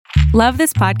Love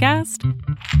this podcast?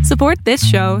 Support this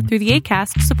show through the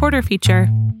Acast supporter feature.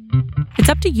 It's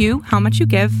up to you how much you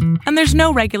give, and there's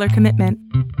no regular commitment.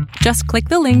 Just click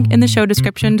the link in the show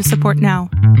description to support now.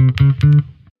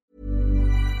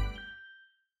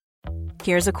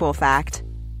 Here's a cool fact.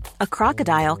 A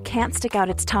crocodile can't stick out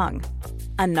its tongue.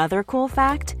 Another cool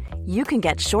fact, you can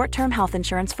get short-term health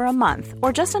insurance for a month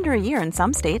or just under a year in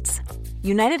some states.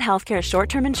 United Healthcare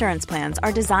short-term insurance plans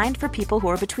are designed for people who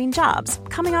are between jobs,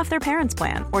 coming off their parents'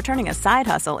 plan, or turning a side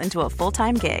hustle into a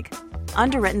full-time gig.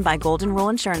 Underwritten by Golden Rule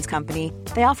Insurance Company,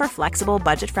 they offer flexible,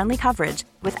 budget-friendly coverage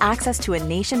with access to a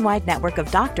nationwide network of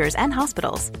doctors and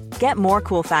hospitals. Get more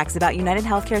cool facts about United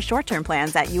Healthcare short-term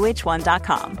plans at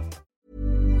uh1.com.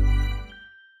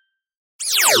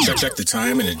 Check the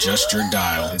time and adjust your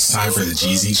dial. It's time for the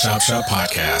GZ Chop Shop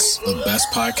Podcast, the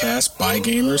best podcast by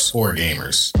gamers for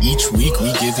gamers. Each week,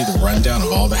 we give you the rundown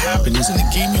of all the happenings in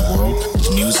the gaming world,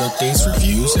 news updates,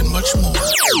 reviews, and much more.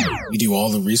 We do all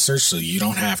the research so you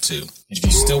don't have to. And if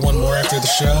you still want more after the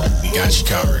show, we got you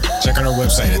covered. Check out our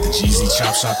website at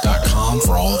thegzchopshop.com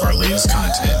for all of our latest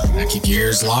content. Now keep your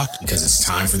ears locked because it's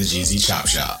time for the GZ Chop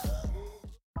Shop.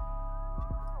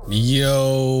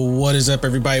 Yo, what is up,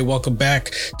 everybody? Welcome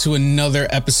back to another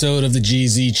episode of the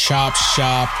GZ Chop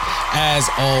Shop. As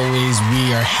always,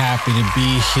 we are happy to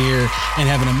be here and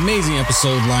have an amazing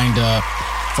episode lined up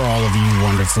for all of you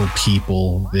wonderful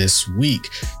people this week.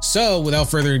 So without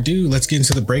further ado, let's get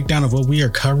into the breakdown of what we are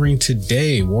covering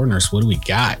today. Warners, what do we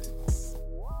got?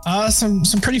 Some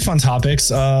pretty fun topics.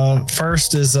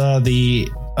 First is the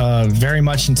very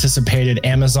much anticipated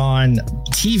Amazon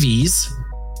TVs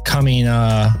coming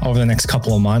over the next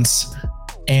couple of months,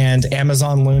 and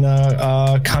Amazon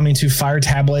Luna coming to Fire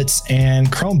tablets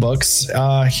and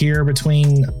Chromebooks here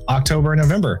between October and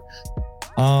November.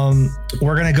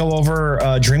 We're going to go over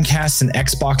Dreamcast and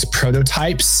Xbox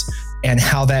prototypes and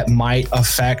how that might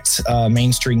affect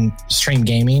mainstream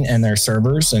gaming and their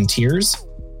servers and tiers.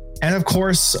 And of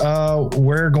course,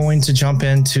 we're going to jump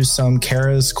into some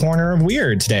Kara's Corner of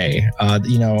Weird today.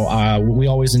 We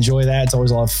always enjoy that. It's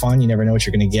always a lot of fun. You never know what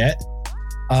you're going to get.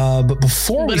 But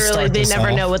before we start they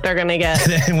never know what they're going to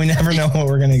get. We never know what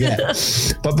we're going to get.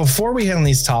 But before we hit on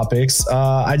these topics,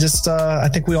 I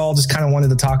think we all just kind of wanted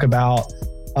to talk about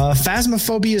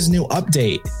Phasmophobia's new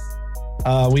update.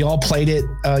 We all played it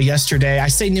yesterday. I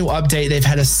say new update. They've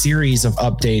had a series of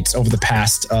updates over the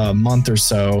past month or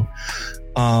so.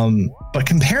 But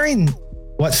comparing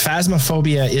what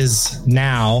Phasmophobia is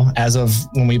now, as of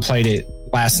when we played it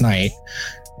last night,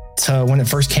 to when it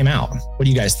first came out, what do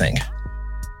you guys think?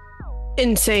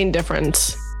 Insane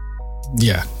difference.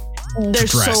 Yeah.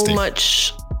 There's drastic. so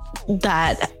much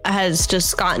that has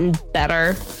just gotten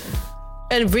better.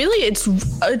 And really, it's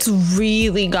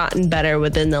really gotten better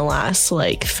within the last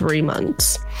 3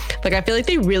 months. I feel like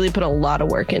they really put a lot of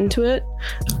work into it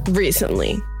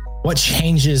recently. What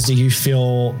changes do you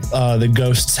feel the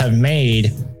ghosts have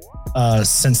made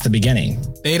since the beginning?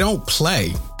 They don't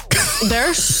play.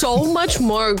 They're so much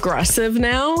more aggressive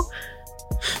now.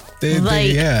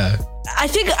 Yeah. I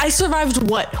think I survived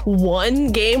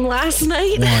one game last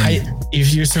night.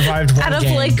 If you survived one out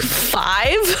game, of 5.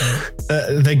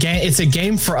 The game, it's a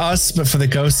game for us, but for the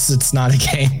ghosts, it's not a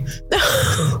game.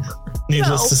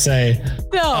 Needless to say.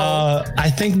 No. I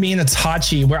think me and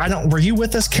Itachi, were you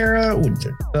with us, Kara?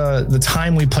 The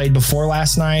time we played before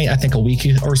last night, I think a week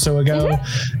or so ago,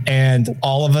 and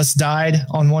all of us died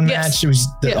on one match. It was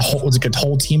a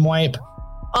whole team wipe.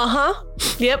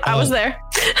 Yep, I was there.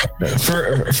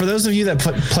 For those of you that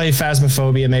play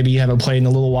Phasmophobia, maybe you haven't played in a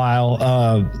little while.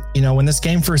 When this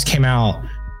game first came out,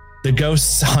 the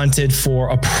ghosts hunted for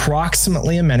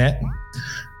approximately a minute.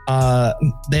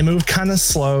 They moved kind of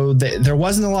slow. There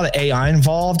wasn't a lot of AI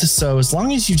involved. So as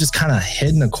long as you just kind of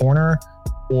hid in a corner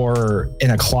or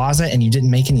in a closet and you didn't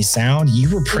make any sound,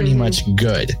 you were pretty much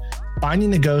good.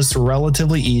 Finding the ghosts were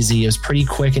relatively easy. It was pretty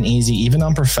quick and easy, even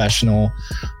on professional,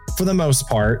 for the most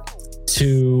part,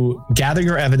 to gather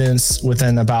your evidence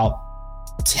within about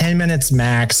 10 minutes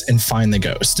max and find the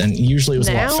ghost. And usually it was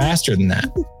a lot faster than that.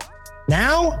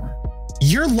 Now,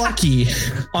 you're lucky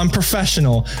on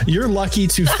professional. You're lucky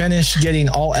to finish getting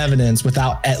all evidence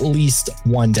without at least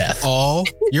one death.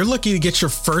 You're lucky to get your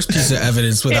first piece of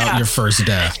evidence without your first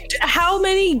death. How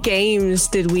many games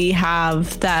did we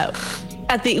have that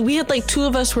we had 2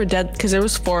 of us were dead because there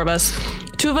was 4 of us.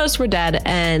 2 of us were dead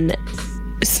and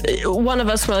one of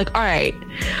us were all right,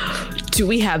 do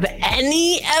we have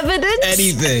any evidence?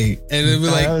 Anything. And it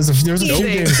was there was a few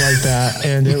games like that.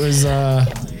 And it was,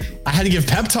 I had to give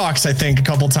pep talks, I think, a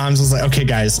couple times. I was like, okay,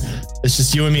 guys, it's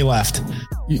just you and me left.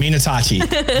 Me and Itachi.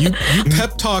 You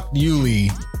pep talked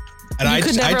Yuli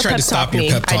And I tried to stop your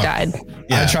pep talk. I died.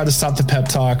 Yeah. I tried to stop the pep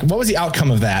talk. What was the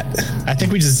outcome of that? I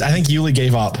think Yuli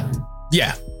gave up.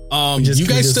 Yeah. You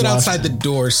guys stood outside the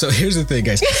door. So here's the thing,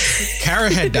 guys.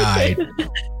 Kara had died.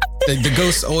 The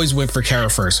ghosts always went for Kara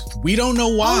first. We don't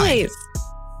know why. Always.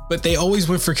 But they always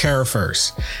went for Kara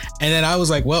first. And then I was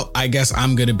like, well, I guess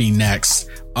I'm going to be next.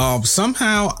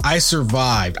 Somehow I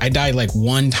survived. I died like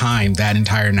one time that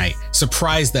entire night.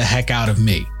 Surprised the heck out of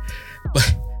me.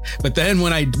 But then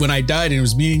when I died and it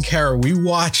was me and Kara, we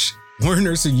watched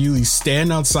Nurse and Yuli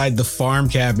stand outside the farm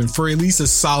cabin for at least a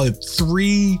solid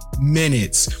 3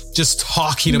 minutes just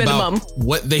talking about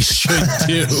what they should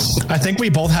do. I think we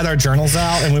both had our journals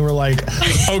out and we were like,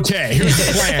 okay, here's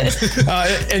the plan.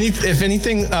 If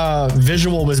anything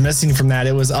visual was missing from that,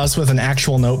 it was us with an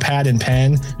actual notepad and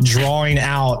pen drawing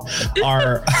out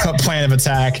our plan of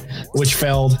attack, which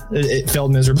failed. It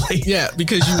failed miserably. Yeah,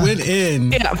 because you went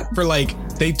in for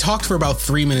they talked for about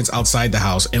 3 minutes outside the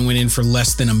house and went in for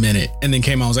less than a minute and then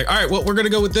came out and was like, all right, well, we're going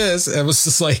to go with this. And it was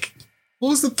just like, what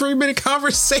was the 3-minute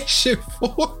conversation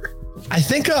for? I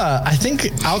think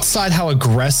outside how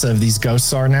aggressive these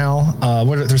ghosts are now,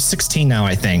 there's 16 now,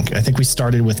 I think. I think we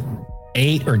started with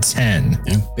 8 or 10.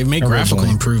 Yeah, they've made graphical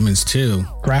improvements too.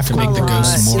 To make the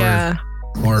ghosts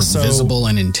more visible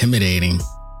and intimidating.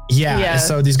 Yeah.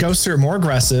 So these ghosts are more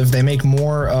aggressive. They make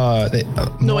more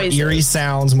eerie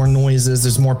sounds, more noises.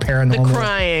 There's more paranormal. The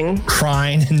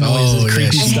crying and noises.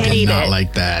 Creepy stuff. I hate not it.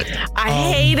 Like that. I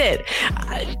hate it.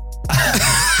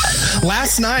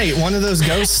 Last night, one of those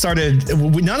ghosts started.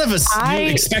 None of us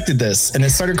expected this, and it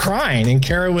started crying. And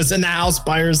Kara was in the house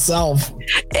by herself.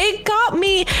 It got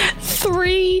me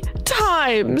 3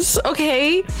 times.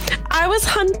 Okay, I was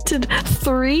hunted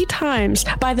 3 times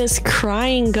by this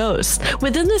crying ghost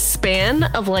within the span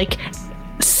of like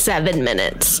 7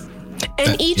 minutes.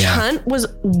 And each hunt was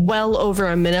well over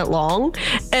a minute long,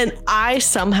 and I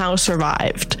somehow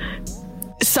survived.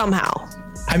 Somehow.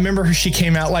 I remember she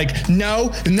came out like,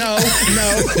 no. She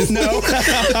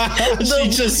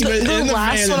just went in the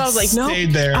last one. I was like, no.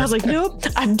 I was like, nope,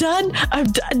 I'm done.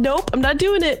 Nope, I'm not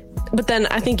doing it. But then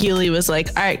I think Yuli was like,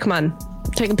 all right, come on,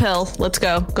 take a pill. Let's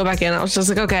go back in. I was just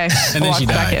like, okay. And then she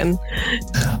died. Back in.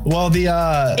 Well,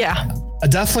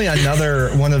 definitely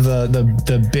another one of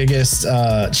the biggest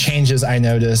changes I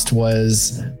noticed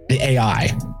was the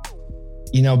AI.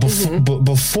 You know,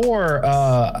 before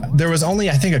there was only,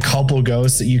 I think, a couple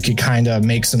ghosts that you could kind of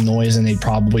make some noise and they'd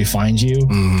probably find you.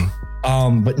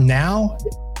 Mm-hmm. But now,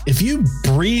 if you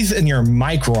breathe in your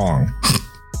mic wrong,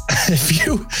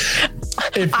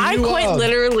 I quite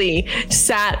literally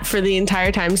sat for the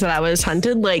entire times that I was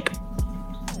hunted, like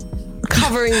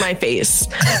covering my face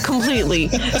completely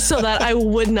so that I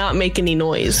would not make any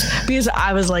noise, because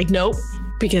I was like, nope,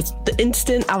 because the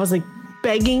instant I was like,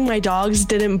 begging my dogs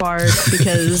didn't bark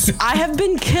because I have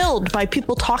been killed by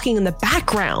people talking in the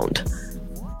background.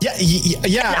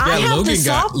 Logan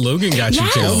got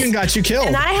you killed. Logan got you killed.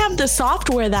 And I have the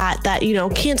software that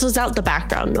cancels out the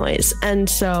background noise. And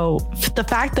so the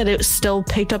fact that it still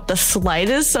picked up the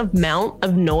slightest amount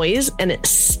of noise and it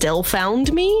still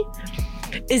found me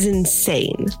is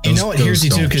insane. You know what hears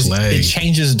you too, because it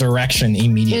changes direction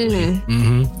immediately.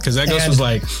 Because that ghost was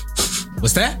like,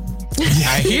 what's that?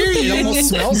 I hear you. It almost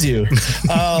smells you.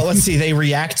 Let's see. They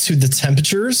react to the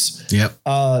temperatures. Yep.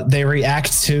 They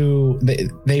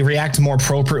react more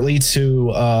appropriately to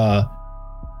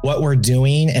what we're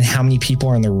doing and how many people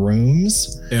are in the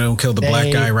rooms. They don't kill the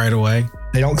black guy right away.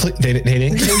 They don't. They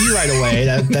didn't kill you right away.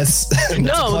 That's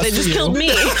no. They just killed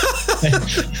me.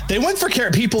 They went for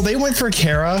Kara. They went for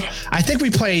Kara. I think we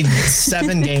played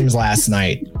 7 games last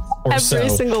night. Every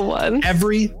single one.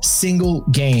 Every single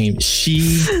game,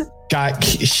 she got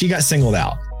singled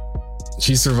out.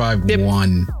 She survived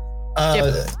one.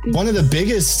 One of the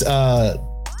biggest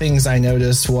things I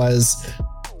noticed was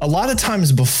a lot of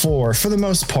times before, for the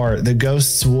most part, the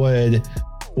ghosts would,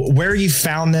 where you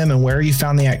found them and where you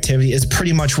found the activity is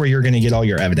pretty much where you're going to get all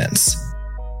your evidence.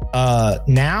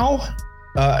 Now,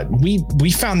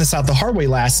 we found this out the hard way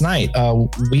last night.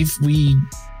 We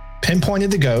pinpointed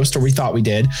the ghost, or we thought we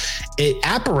did. It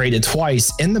apparated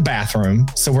twice in the bathroom.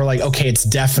 So we're like, okay, it's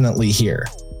definitely here.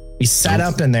 We sat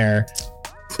up in there.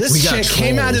 This chick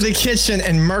came out of the kitchen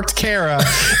and murked Kara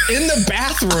in the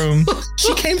bathroom.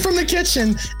 She came from the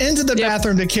kitchen into the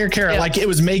bathroom to kill Kara like it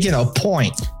was making a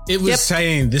point. It was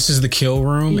saying, this is the kill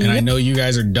room, and I know you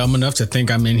guys are dumb enough to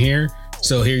think I'm in here.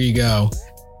 So here you go.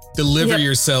 Deliver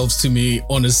yourselves to me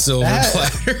on a silver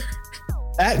platter.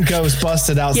 That ghost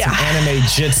busted out some anime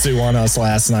jitsu on us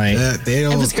last night.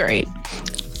 It was great.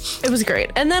 It was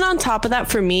great. And then on top of that,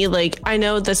 for me, like, I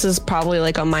know this is probably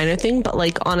like a minor thing, but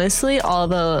like, honestly, all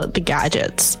the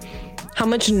gadgets, how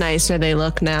much nicer they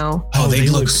look now. Oh, they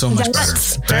look so much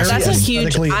better. That's a huge.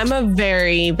 Aesthetically- I'm a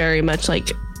very, very much like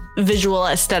visual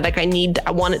aesthetic.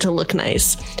 I want it to look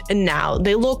nice, and now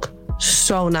they look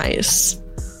so nice.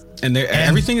 And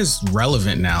everything is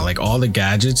relevant now. Like all the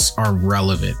gadgets are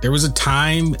relevant. There was a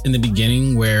time in the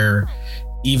beginning where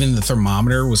even the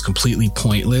thermometer was completely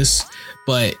pointless,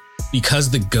 but because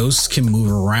the ghosts can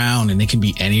move around and they can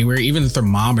be anywhere, even the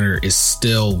thermometer is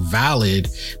still valid,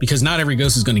 because not every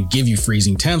ghost is going to give you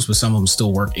freezing temps, but some of them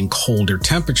still work in colder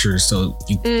temperatures. So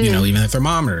you know, even the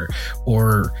thermometer,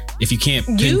 or if you can't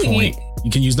pinpoint, you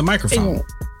can use the microphone.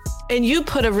 And you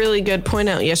put a really good point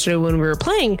out yesterday when we were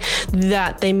playing,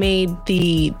 that they made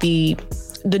the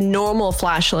normal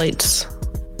flashlights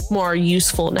more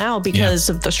useful now because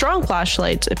of the strong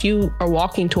flashlights. If you are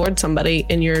walking towards somebody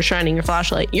and you're shining your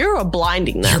flashlight, you're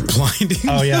blinding them. You're blinding.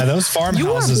 Oh yeah, those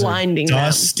farmhouses are blinding are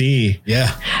dusty. them.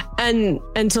 Yeah.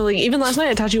 And so like even last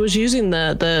night, Itachi was using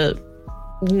the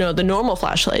normal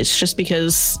flashlights just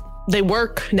because they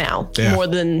work now more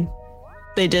than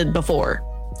they did before.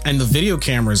 And the video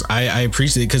cameras, I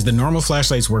appreciate it because the normal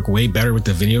flashlights work way better with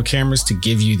the video cameras to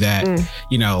give you that,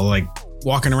 you know, like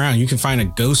walking around, you can find a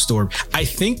ghost orb. I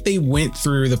think they went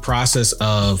through the process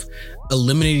of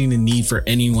eliminating the need for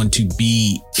anyone to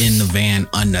be in the van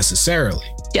unnecessarily.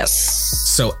 Yes.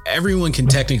 So everyone can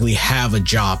technically have a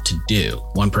job to do.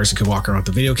 One person could walk around with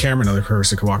the video camera, another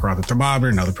person could walk around with the thermometer,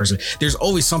 another person. There's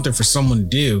always something for someone to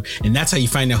do. And that's how you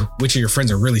find out which of your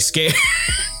friends are really scared.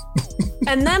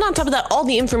 And then on top of that, all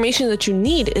the information that you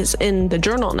need is in the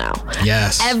journal now.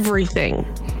 Yes. Everything.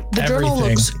 The journal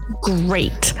looks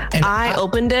great. And I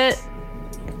opened it.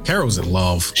 Kara was in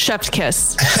love. Chef's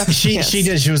kiss. She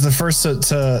did. She was the first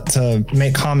to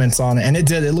make comments on it, and it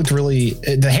did. It looked really.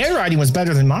 The handwriting was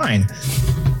better than mine.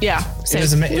 Yeah, same.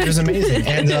 It was amazing,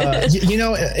 and you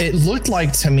know, it looked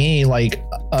like to me like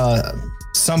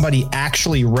somebody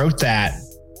actually wrote that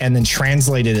and then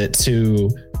translated it to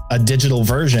a digital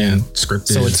version,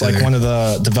 scripted. So it's like one of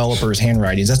the developers'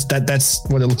 handwritings. That's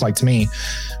what it looked like to me.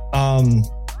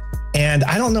 And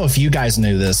I don't know if you guys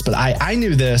knew this, but I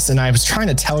knew this, and I was trying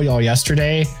to tell y'all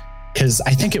yesterday because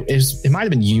I think it might have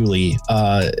been Yuli.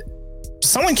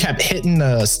 Someone kept hitting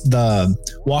the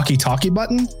walkie-talkie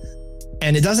button,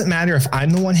 and it doesn't matter if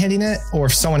I'm the one hitting it or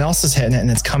if someone else is hitting it and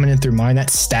it's coming in through mine. That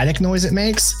static noise it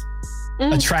makes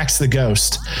attracts the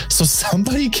ghost. So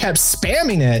somebody kept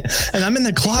spamming it, and I'm in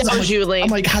the closet. I'm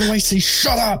like, how do I say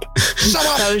shut up? Shut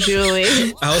up. That was Julie.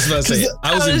 I was about to say,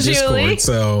 I was in Discord, Julie.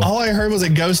 so all I heard was a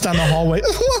ghost down the hallway.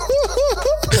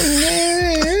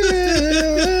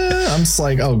 I'm just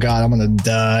like, oh God, I'm gonna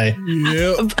die.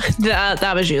 Yep.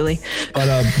 That was Julie.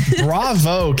 But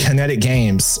bravo, Kinetic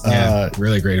Games.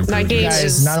 Really great improvement. That game Guys,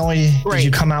 is not only did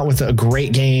you come out with a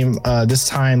great game this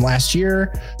time last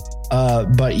year,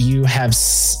 but you have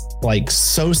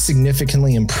so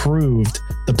significantly improved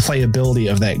the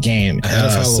playability of that game. Ahead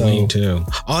of Halloween too.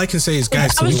 All I can say is,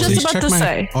 guys, I was just please about check to my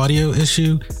say. audio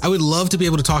issue. I would love to be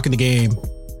able to talk in the game.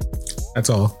 That's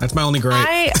all. That's my only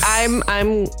gripe.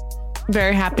 I'm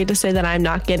very happy to say that I'm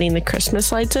not getting the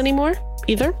Christmas lights anymore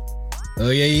either. Oh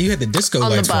yeah, you had the disco On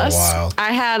lights the bus. for a while.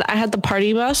 I had the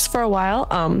party bus for a while,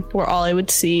 where all I would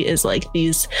see is like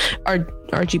these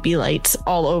RGB lights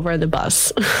all over the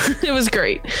bus. It was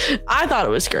great. I thought it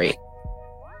was great.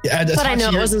 Yeah, but I know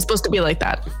it wasn't supposed to be like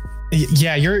that.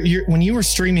 Yeah, you're when you were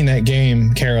streaming that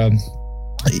game, Kara,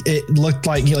 it looked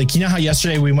like you know how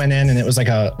yesterday we went in and it was like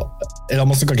it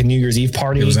almost looked like a New Year's Eve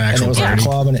party. It was an actual and it was party. like a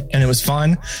club and it was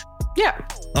fun. Yeah.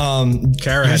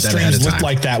 Kara your had that ahead streams of looked time.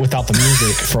 like that without the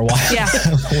music for a while. Yeah,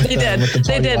 they did. With the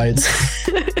They party did. lights.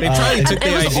 They probably took the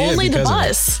It was idea only the because of it.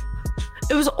 bus.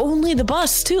 It was only the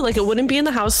bus too. Like it wouldn't be in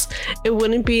the house. It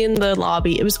wouldn't be in the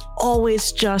lobby. It was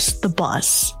always just the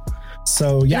bus.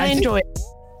 So yeah, I enjoy it.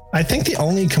 I think the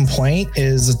only complaint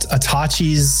is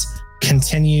Itachi's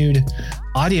continued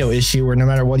audio issue, where no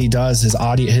matter what he does,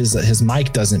 his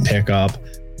mic doesn't pick up.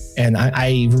 And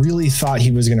I really thought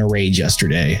he was going to rage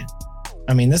yesterday.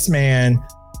 I mean, this man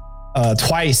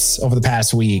twice over the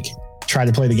past week tried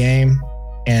to play the game,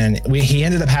 and he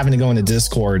ended up having to go into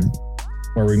Discord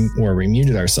where we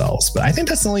muted ourselves. But I think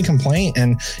that's the only complaint.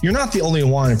 And you're not the only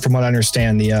one, from what I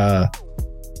understand.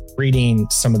 Reading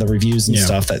some of the reviews and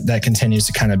stuff, that continues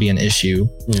to kind of be an issue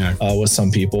with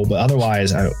some people. But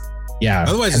otherwise,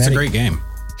 it's a great game.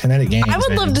 Kinetic Games. I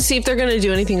would love to see if they're going to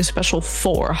do anything special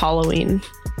for Halloween.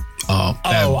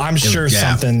 I'm sure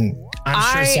something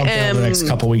over the next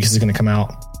couple weeks is going to come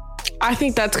out. I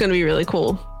think that's going to be really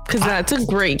cool because that's a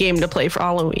great game to play for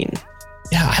Halloween.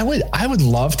 Yeah, I would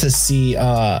love to see.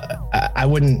 I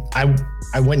wouldn't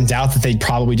doubt that they'd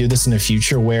probably do this in the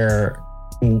future, where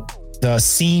the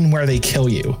scene where they kill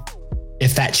you,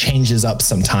 if that changes up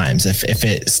sometimes, if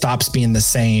it stops being the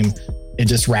same, it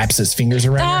just wraps its fingers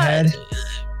around your head.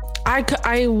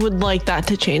 I would like that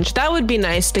to change. That would be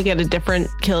nice to get a different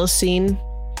kill scene.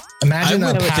 Imagine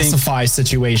a pacify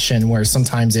situation where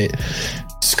sometimes it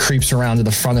just creeps around to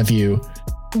the front of you,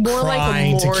 more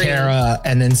crying like a to Kara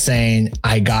and then saying,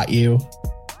 "I got you."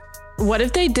 What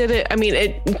if they did it? I mean,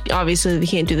 it obviously they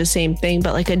can't do the same thing,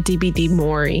 but like a DBD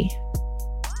Mori.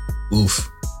 Oof.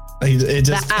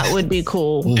 That would be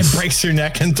cool. It breaks your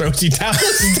neck and throws you down the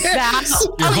stairs.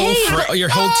 Your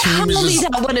whole team is just... Tell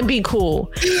me that wouldn't be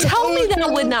cool. Tell me that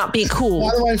would not be cool.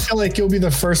 Why do I feel like you'll be the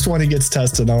first one he gets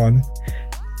tested on?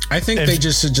 I think they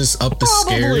should just up the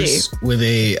scares with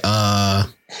a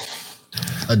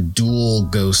dual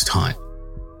ghost hunt.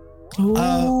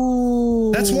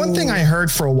 That's one thing I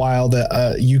heard for a while,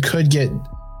 that you could get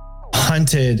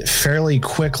hunted fairly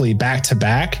quickly back to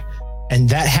back. And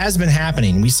that has been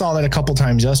happening. We saw that a couple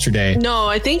times yesterday. No,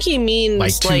 I think he means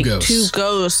like two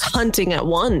ghosts hunting at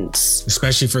once.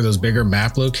 Especially for those bigger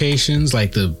map locations,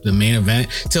 like the main event,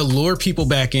 to lure people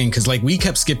back in. Because like we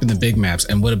kept skipping the big maps.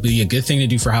 And what would be a good thing to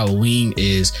do for Halloween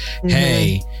is,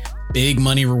 hey, big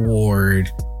money reward,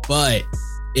 but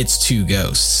it's two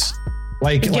ghosts.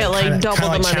 Like double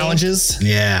the money. Challenges.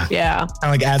 Yeah. Yeah. Kind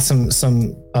of like add some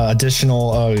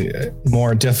additional,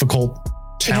 more difficult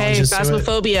challenges. Hey,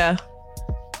 Phasmophobia.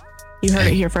 You heard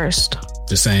it here first.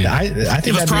 Just saying. I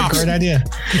think that'd be a great idea.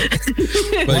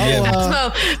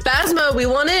 Phasmo, we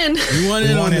want in. We want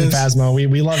in on this. Phasmo.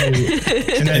 We love you.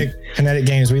 Kinetic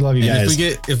Games, we love you guys.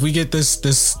 If we get this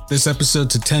episode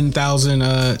to 10,000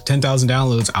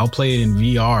 downloads, I'll play it in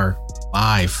VR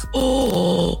live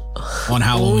on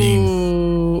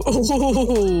Halloween.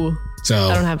 Ooh. So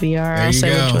I don't have VR. I'll say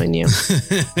we'll join you.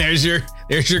 There's your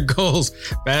goals.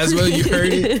 Phasmo, you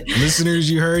heard it. Listeners,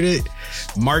 you heard it.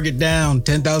 Mark it down.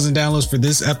 10,000 downloads for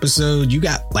this episode. You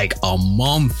got like a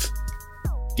month.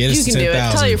 Get us to 10,000. You can do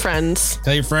it. Tell your friends.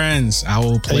 Tell your friends. I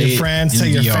will play. Tell your friends. Tell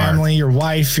your family, your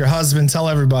wife, your husband. Tell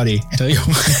everybody. Tell your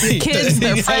kids,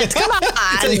 their friends. Come on.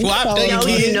 Tell your wife. Tell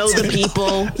your you know the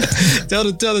people. Tell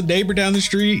the neighbor down the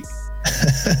street.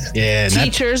 Yeah,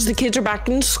 teachers, the kids are back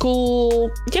in school.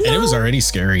 You know? And it was already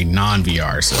scary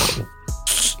non-VR, so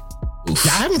yeah,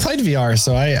 I haven't played VR,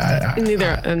 so I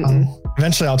neither.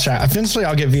 Eventually I'll check. Eventually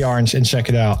I'll get VR and check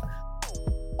it out.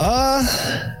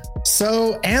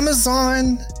 So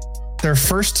Amazon, their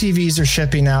first TVs are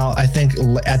shipping out, I think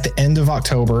at the end of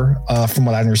October, from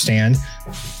what I understand,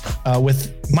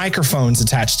 with microphones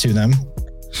attached to them.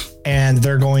 And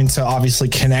they're going to obviously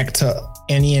connect to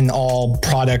any and all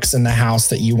products in the house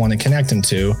that you want to connect them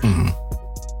to.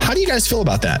 Mm-hmm. How do you guys feel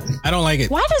about that? I don't like it.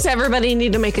 Why does everybody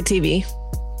need to make a TV?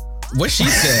 What she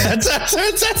said.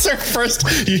 that's her first.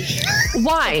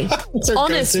 Why?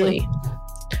 Honestly.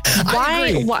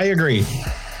 Why? I agree.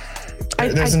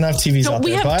 There's enough TVs out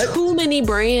there. We have too many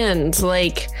brands,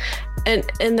 like, and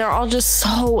they're all just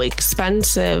so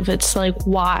expensive. It's like,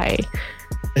 why?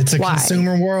 It's a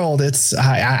consumer world.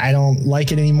 I don't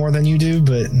like it any more than you do,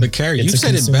 but Kara, you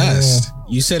said it best. World.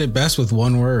 You said it best with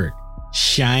one word: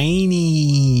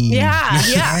 shiny. Yeah.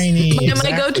 Shiny.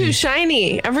 My go-to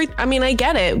shiny. I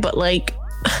get it, but like.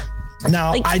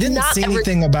 Now, I didn't see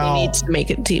anything about needs to make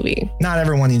a TV. Not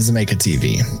everyone needs to make a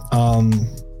TV.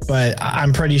 But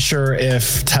I'm pretty sure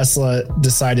if Tesla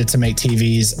decided to make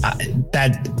TVs,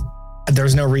 that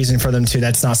there's no reason for them to.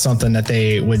 That's not something that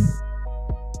they would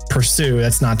pursue.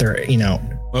 That's not their,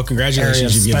 Well,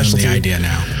 congratulations, you've given them the idea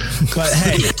now. But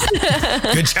hey,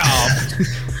 good job.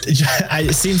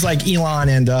 It seems like Elon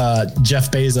and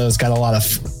Jeff Bezos got a lot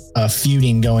of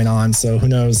feuding going on. So who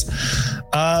knows?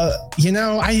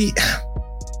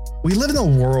 We live in a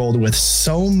world with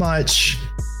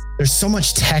there's so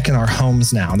much tech in our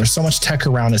homes now. There's so much tech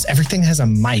around us. Everything has a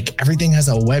mic. Everything has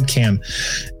a webcam.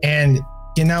 And,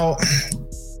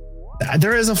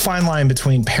 there is a fine line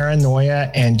between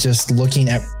paranoia and just looking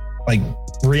at like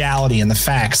reality and the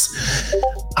facts.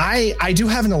 I do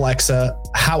have an Alexa.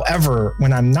 However,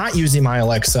 when I'm not using my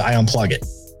Alexa, I unplug it.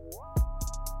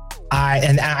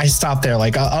 I stop there.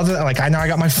 Like I know I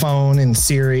got my phone and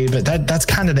Siri, but that's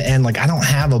kind of the end. Like I don't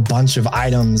have a bunch of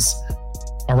items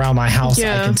around my house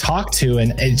I can talk to.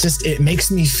 And it makes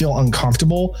me feel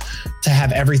uncomfortable to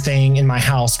have everything in my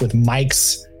house with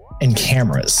mics and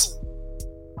cameras.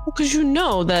 Because you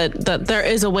know that there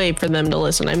is a way for them to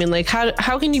listen. I mean, like,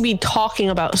 how can you be talking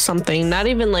about something, not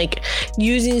even like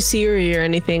using Siri or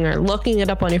anything or looking it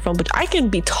up on your phone, but I can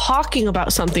be talking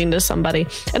about something to somebody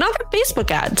and I'll get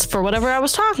Facebook ads for whatever I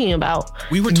was talking about.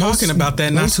 We were talking about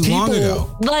that not too long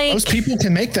ago. Like, most people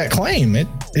can make that claim.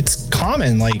 It's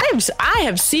common. Like, I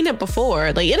have seen it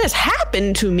before. Like, it has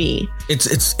happened to me.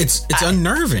 It's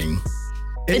unnerving.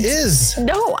 It is.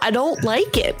 No, I don't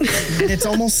like it. It's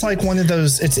almost like one of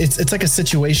those. It's like a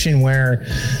situation where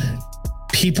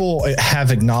people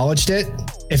have acknowledged it.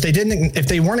 If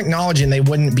they weren't acknowledging, they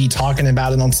wouldn't be talking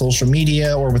about it on social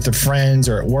media or with their friends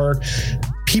or at work.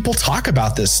 People talk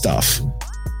about this stuff,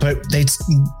 but they,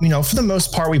 for the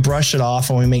most part, we brush it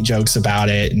off and we make jokes about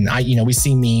it. And we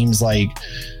see memes like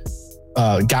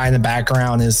guy in the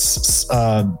background is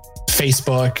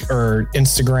Facebook or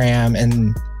Instagram,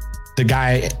 and the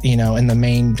guy,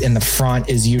 in the front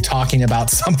is you talking about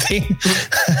something.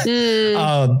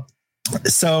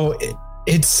 So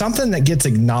it's something that gets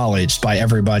acknowledged by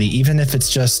everybody, even if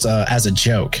it's just as a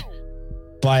joke,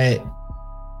 but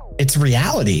it's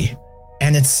reality,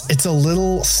 and it's a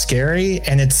little scary,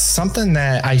 and it's something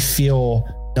that I feel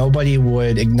nobody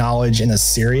would acknowledge in a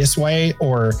serious way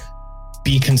or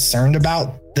be concerned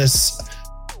about. This,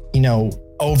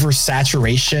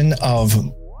 oversaturation of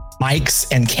mics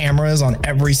and cameras on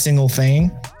every single thing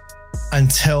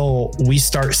until we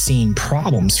start seeing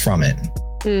problems from it.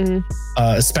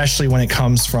 Especially when it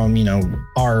comes from,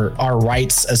 our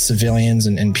rights as civilians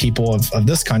and people of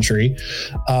this country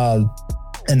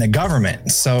and the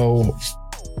government. So,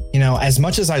 as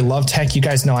much as I love tech, you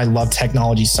guys know I love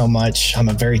technology so much. I'm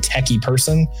a very techie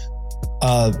person.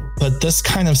 But this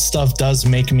kind of stuff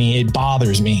it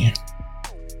bothers me.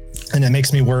 And it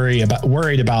makes me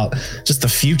worried about just the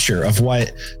future of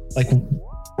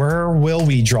where will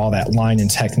we draw that line in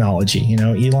technology?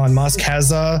 Elon Musk has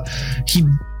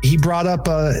he brought up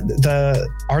the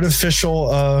artificial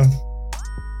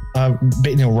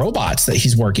robots that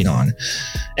he's working on,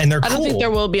 and they're cool. I don't think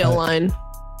there will be a line.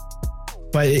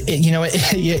 But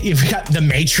you've got the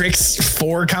Matrix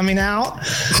 4 coming out,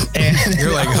 and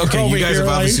you're like, okay, you guys have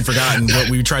obviously forgotten what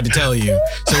we tried to tell you.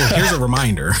 So here's a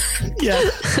reminder. Yeah.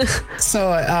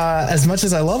 So as much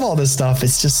as I love all this stuff,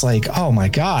 it's just like, oh my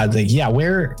God,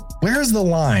 where's the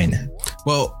line?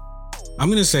 Well, I'm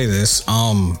going to say this.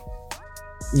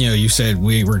 You said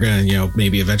we were going to,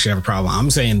 maybe eventually have a problem.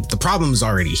 I'm saying the problem is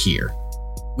already here.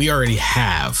 We already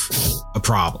have a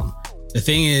problem. The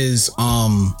thing is,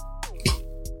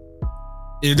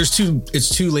 it's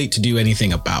too late to do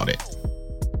anything about it.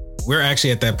 We're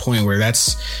actually at that point where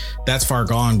that's far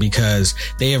gone, because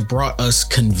they have brought us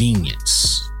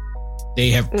convenience.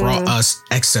 They have brought us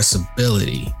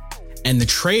accessibility. And the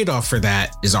trade-off for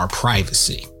that is our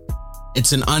privacy.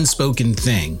 It's an unspoken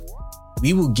thing.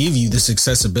 We will give you this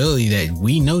accessibility that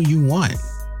we know you want.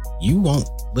 You won't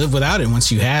live without it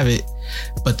once you have it.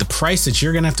 But the price that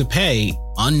you're going to have to pay,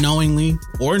 unknowingly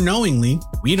or knowingly,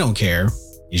 we don't care,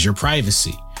 is your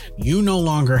privacy. You no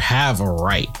longer have a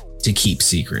right to keep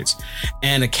secrets.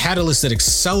 And a catalyst that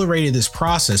accelerated this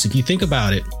process, if you think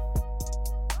about it,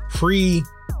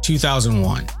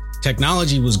 pre-2001,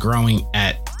 technology was growing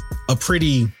at a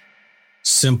pretty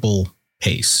simple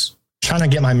pace. Trying to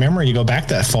get my memory to go back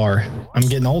that far. I'm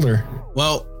getting older.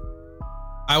 Well,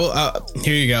 I will.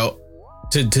 Here you go.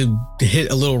 To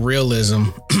hit a little realism,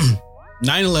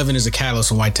 9/11 is a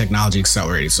catalyst on why technology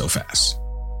accelerated so fast.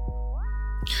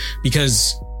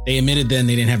 Because they admitted then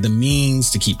they didn't have the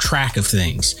means to keep track of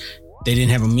things. They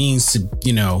didn't have a means to,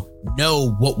 know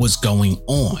what was going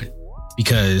on,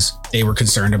 because they were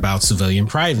concerned about civilian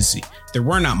privacy. There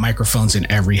were not microphones in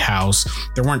every house.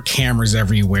 There weren't cameras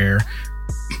everywhere.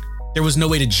 There was no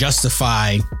way to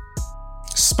justify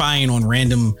spying on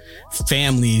random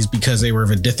families because they were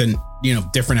of a different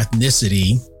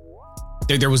ethnicity.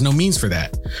 There was no means for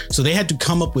that. So they had to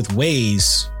come up with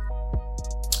ways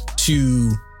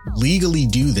to legally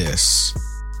do this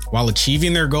while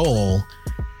achieving their goal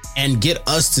and get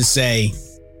us to say,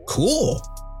 cool.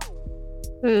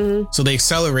 So they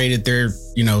accelerated their,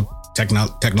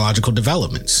 technological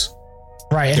developments.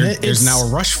 Right. There's now a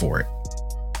rush for it.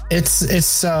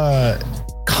 It's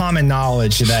common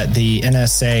knowledge that the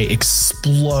NSA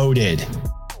exploded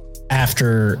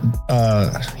after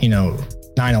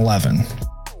 9/11.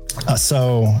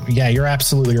 So yeah, you're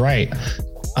absolutely right.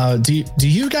 Do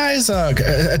you guys,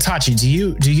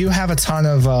 Itachi, do you have a ton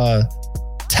of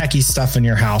techie stuff in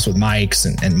your house with mics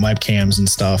and webcams and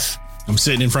stuff? I'm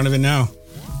sitting in front of it now.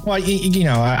 Well,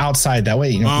 outside that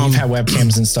way, you've had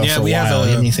webcams and stuff for a while.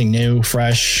 Anything new,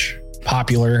 fresh,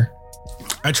 popular?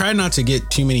 I try not to get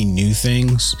too many new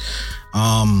things.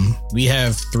 We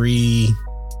have 3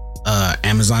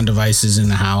 Amazon devices in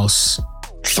the house.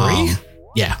 3?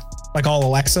 Yeah. Like all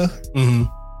Alexa? Mm-hmm.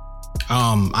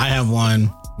 I have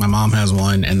one. My mom has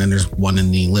one, and then there's one in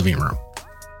the living room.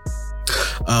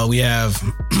 We have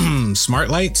smart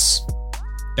lights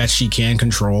that she can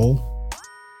control,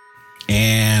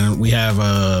 and we have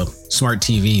a smart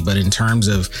TV. But in terms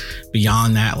of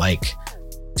beyond that, like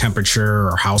temperature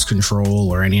or house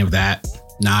control or any of that,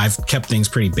 I've kept things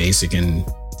pretty basic and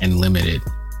limited.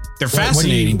 They're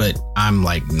fascinating, but I'm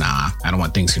like, I don't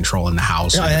want things controlling the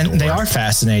house. Yeah, and they are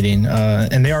fascinating,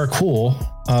 and they are cool.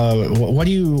 What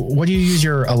do you use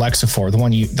your Alexa for? The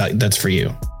one that's for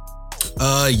you?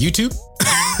 YouTube.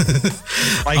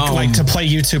 like to play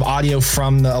YouTube audio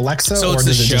from the Alexa. So it's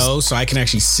the show, so I can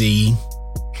actually see.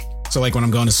 So like when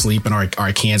I'm going to sleep or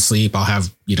I can't sleep, I'll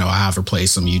have her play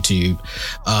some YouTube.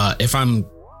 If I'm,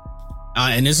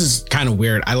 and this is kind of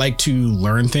weird, I like to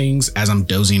learn things as I'm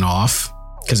dozing off,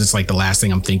 because it's like the last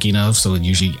thing I'm thinking of. So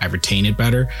usually I retain it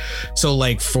better. So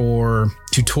like for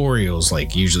tutorials,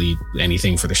 like usually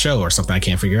anything for the show or something I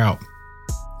can't figure out,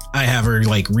 I have her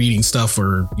like reading stuff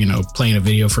or, playing a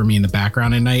video for me in the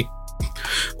background at night,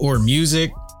 or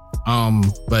music.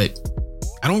 But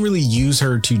I don't really use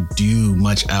her to do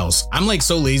much else. I'm like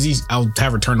so lazy. I'll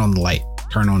have her turn on the light.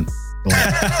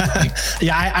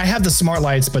 Yeah, I have the smart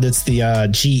lights, but it's the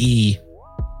GE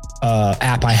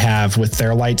app I have with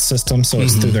their light system, so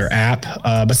it's through their app,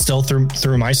 but still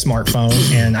through my smartphone.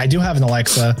 And I do have an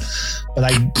Alexa,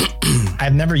 but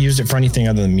I've never used it for anything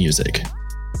other than music.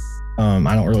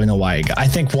 I don't really know why. I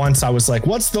think once I was like,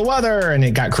 "What's the weather?" and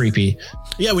it got creepy.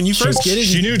 Yeah, when you first get it,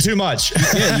 she knew too much.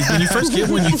 Yeah, when you first get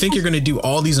one, you think you're going to do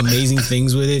all these amazing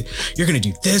things with it. You're going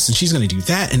to do this, and she's going to do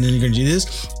that, and then you're going to do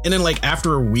this, and then like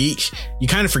after a week, you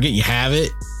kind of forget you have it.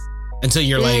 Until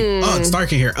you're like, oh, it's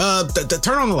dark in here.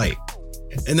 Turn on the light.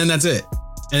 And then that's it.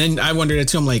 And then I wondered it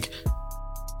too. I'm like,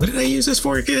 what did I use this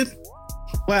for again?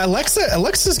 Well,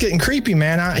 Alexa's getting creepy,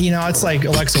 man. It's like,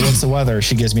 Alexa, what's the weather?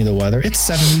 She gives me the weather. It's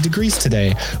 70 degrees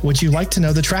today. Would you like to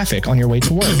know the traffic on your way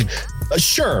to work?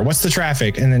 Sure. What's the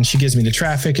traffic? And then she gives me the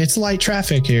traffic. It's light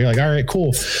traffic. You're like, all right,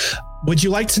 cool. Would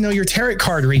you like to know your tarot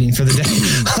card reading for the day?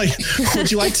 Like,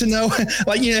 would you like to know?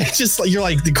 Like, just like you're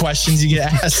like the questions you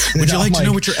get asked. Would you like to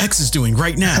know what your ex is doing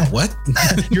right now? What?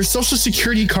 Your social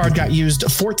security card got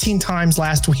used 14 times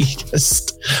last week.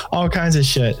 Just all kinds of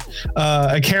shit.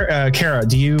 Kara,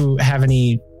 do you have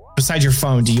any, besides your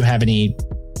phone, do you have any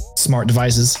smart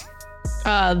devices?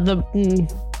 Our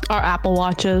Apple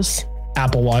Watches.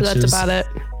 Apple Watches. That's about it.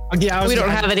 Yeah, we don't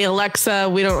have any Alexa.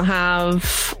 We don't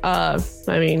have,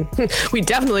 we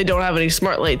definitely don't have any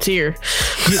smart lights here.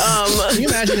 Can you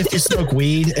imagine if you smoke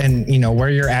weed and, where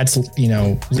you're at,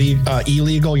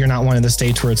 illegal, you're not one of the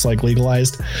states where it's like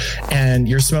legalized, and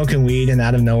you're smoking weed and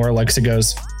out of nowhere, Alexa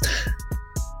goes,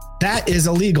 that is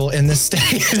illegal in this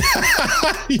state.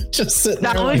 You just sit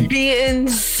there. That would be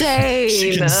insane.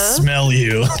 She can smell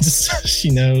you. She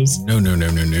knows. No.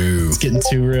 It's getting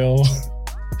too real.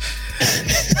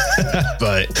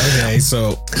 But okay,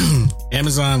 so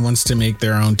Amazon wants to make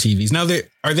their own TVs. Now,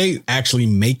 are they actually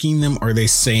making them, or are they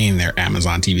saying they're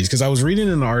Amazon TVs? Because I was reading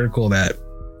an article that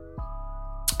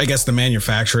I guess the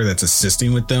manufacturer that's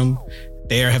assisting with them,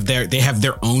 they have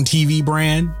their own TV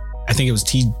brand. I think it was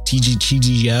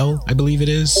TGL, I believe it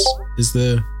is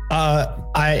the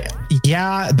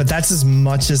but that's as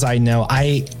much as I know.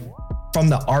 From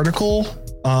the article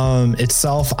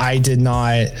itself,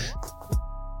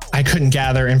 I couldn't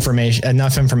gather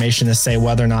enough information to say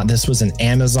whether or not this was an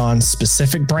Amazon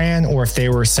specific brand, or if they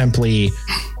were simply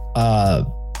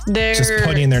just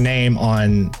putting their name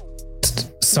on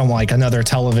some like another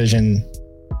television.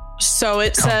 So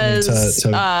it says to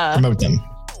promote them.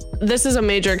 This is a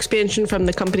major expansion from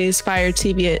the company's Fire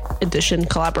TV Edition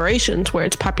collaborations, where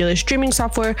its popular streaming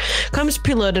software comes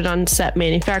preloaded on set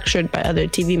manufactured by other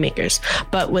TV makers.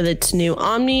 But with its new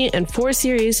Omni and 4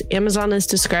 series, Amazon is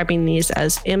describing these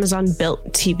as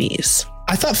Amazon-built TVs.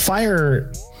 I thought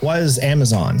Fire was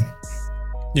Amazon.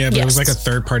 Yeah, but It was like a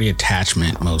third-party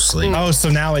attachment mostly. Oh, so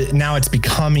now it's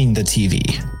becoming the TV,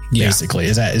 basically.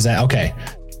 Is that okay?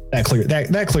 That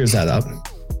clears that up.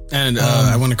 And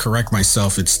I want to correct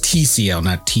myself. It's TCL,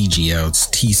 not TGO. It's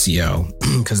TCO,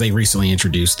 because they recently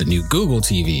introduced the new Google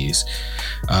TVs.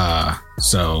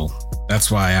 So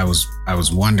that's why I was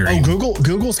wondering. Oh,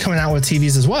 Google's coming out with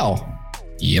TVs as well.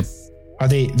 Yep.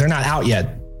 They're not out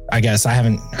yet, I guess. I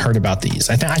haven't heard about these.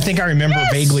 I think I remember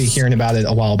vaguely hearing about it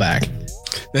a while back.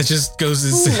 That just goes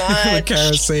to say, like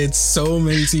Kara say, it's so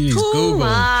many TVs. Google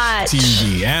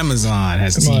TV, Amazon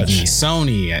has TV,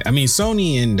 Sony. I mean,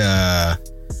 Sony and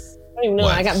No,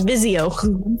 I got Vizio.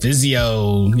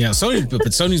 Yeah, Sony, but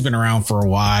Sony's been around for a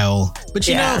while. But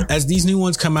you know, as these new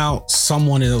ones come out,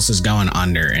 someone else is going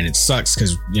under, and it sucks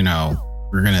because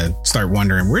we're gonna start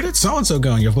wondering, where did so and so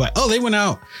go? And you'll be like, oh, they went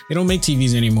out. They don't make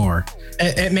TVs anymore.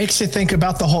 It makes you think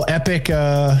about the whole Epic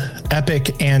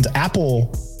and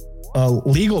Apple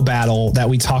legal battle that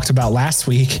we talked about last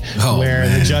week, where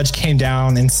the judge came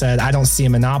down and said, I don't see a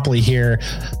monopoly here.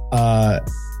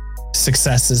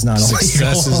 Success is not illegal.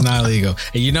 Success is not illegal.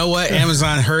 And you know what?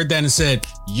 Amazon heard that and said,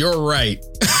 you're right.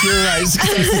 You're right.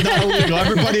 Success is not illegal.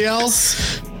 Everybody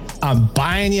else, I'm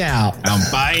buying you out.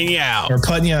 We're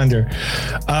putting you under.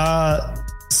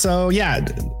 So yeah,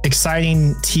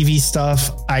 exciting TV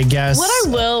stuff, I guess.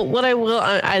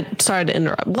 I sorry to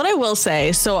interrupt. What I will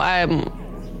say, so I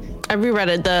reread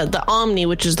it, the Omni,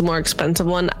 which is the more expensive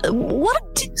one. What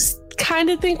I do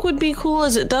kind of think would be cool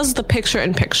is it does the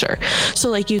picture-in-picture. So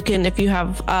like you can, if you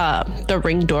have the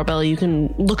Ring doorbell, you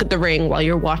can look at the Ring while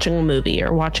you're watching a movie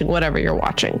or watching whatever you're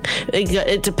watching.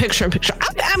 It's a picture-in-picture.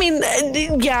 I mean,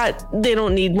 yeah, they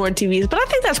don't need more TVs, but I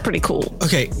think that's pretty cool.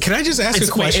 Okay, can I just ask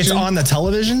a question? It's on the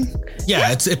television?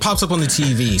 Yeah, it pops up on the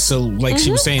TV. So like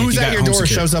she was saying, who's at your door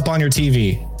shows up on your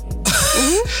TV.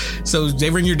 So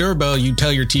they ring your doorbell, you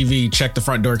tell your TV, check the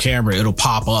front door camera, it'll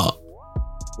pop up.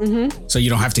 So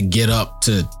you don't have to get up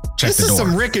to check the door. This is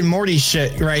some Rick and Morty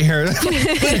shit right here.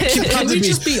 Can we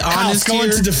just be honest here? Go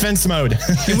into defense mode.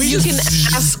 You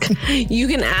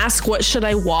can ask, what should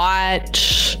I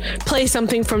watch? Play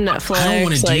something from Netflix. I don't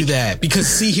want to do that because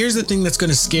see, here's the thing that's going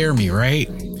to scare me, right?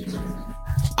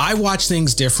 I watch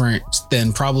things different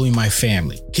than probably my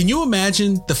family. Can you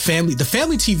imagine the family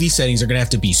TV settings are going to have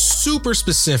to be super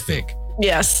specific.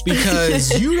 Yes.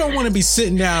 Because you don't want to be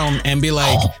sitting down and be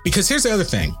like, because here's the other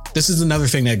thing. This is another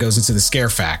thing that goes into the scare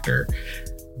factor.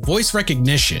 Voice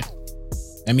recognition.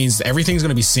 That means everything's going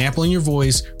to be sampling your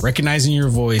voice, recognizing your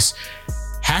voice.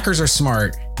 Hackers are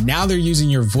smart. Now they're using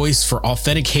your voice for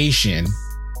authentication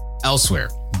elsewhere.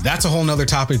 That's a whole nother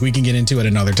topic we can get into at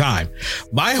another time.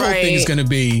 My whole thing is going to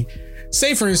be,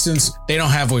 say, for instance, they don't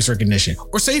have voice recognition.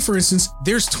 Or say, for instance,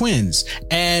 there's twins.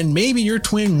 And maybe your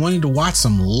twin wanted to watch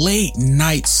some late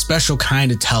night special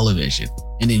kind of television.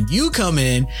 And then you come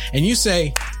in and you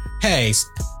say, hey,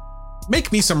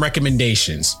 make me some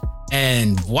recommendations.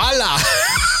 And voila.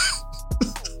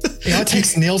 It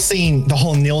takes Nielsen, the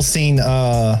whole Nielsen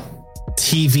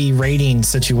TV rating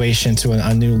situation to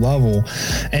a new level.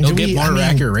 And they'll get more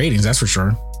accurate ratings, that's for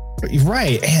sure.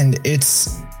 Right. And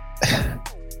it's...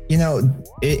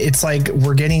 it's like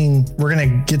we're going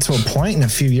to get to a point in a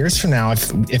few years from now, if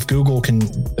the Google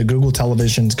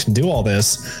televisions can do all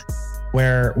this,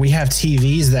 where we have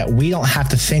TVs that we don't have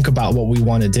to think about what we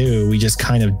want to do. We just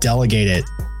kind of delegate it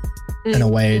in a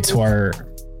way to our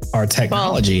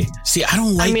technology. Well, see, I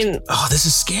don't like, this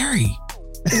is scary.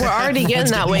 We're already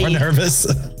getting that way. More nervous.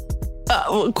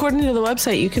 According to the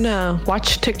website, you can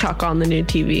watch TikTok on the new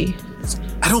TV.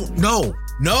 I don't know.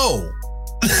 No.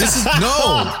 This is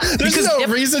There's no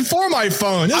reason for my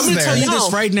phone. I'm going to tell you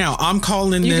this right now. I'm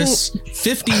calling this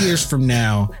 50 years from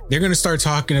now. They're going to start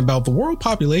talking about the world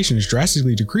population is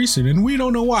drastically decreasing, and we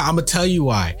don't know why. I'm going to tell you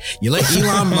why. You let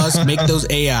Elon Musk make those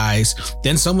AIs.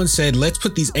 Then someone said, let's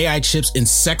put these AI chips in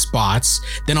sex bots.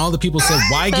 Then all the people said,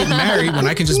 why get married when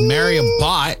I can just marry a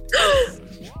bot?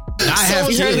 I have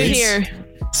kids. Here.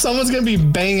 Someone's going to be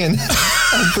banging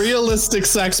a realistic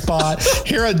sex bot,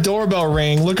 hear a doorbell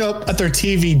ring, look up at their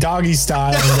TV doggy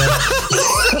style. And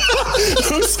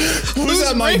who's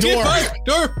at my door?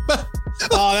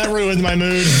 Oh, that ruined my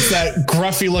mood. It's that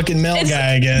gruffy looking male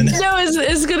guy again. No,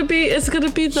 it's gonna be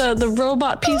the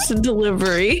robot pizza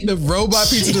delivery. The robot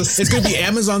pizza. It's gonna be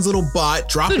Amazon's little bot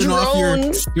dropping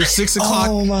off your 6 o'clock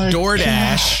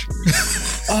DoorDash.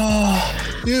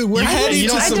 Dude, we're heading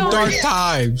to some dark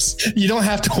times. You don't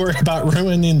have to worry about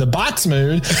ruining the bot's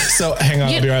mood. So hang on,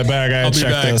 I'll be right back. I gotta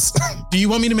check this. Do you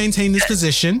want me to maintain this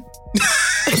position?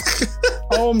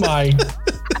 Oh my.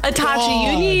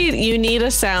 Itachi, you need a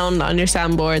sound on your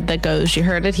soundboard that goes, you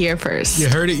heard it here first. You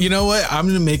heard it. You know what? I'm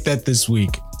going to make that this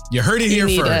week. You heard it here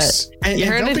first. And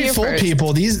don't be fooled,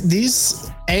 people.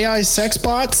 These AI sex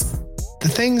bots, the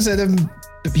things that have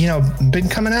been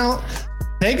coming out,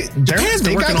 Japan's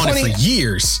been working on it for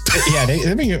years. Yeah,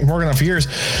 they've been working on it for years.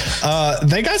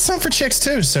 They got some for chicks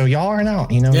too, so y'all aren't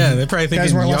out. Yeah, they're probably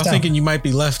thinking y'all thinking you might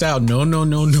be left out. No. You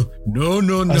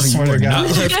are not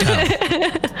left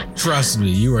out. Trust me,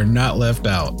 you are not left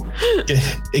out.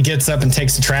 It gets up and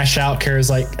takes the trash out. Kara's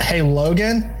like, "Hey,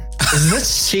 Logan, is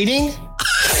this cheating?"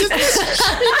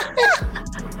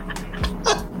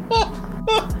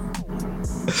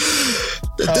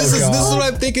 This is what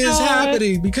I'm thinking is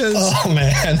happening because oh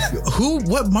man,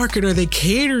 what market are they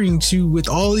catering to with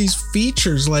all these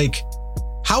features? Like,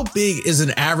 how big is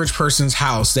an average person's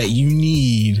house that you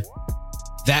need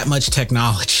that much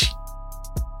technology?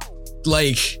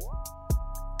 Like,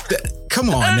 come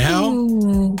on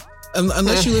now.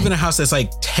 Unless you live in a house that's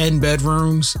like 10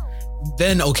 bedrooms,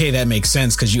 then okay, that makes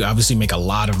sense because you obviously make a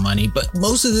lot of money. But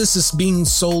most of this is being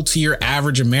sold to your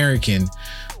average American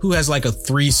who has like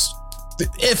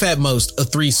if at most, a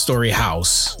 3-story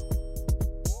house.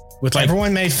 With like,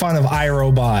 everyone made fun of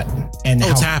iRobot and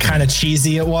how kind of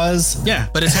cheesy it was. Yeah,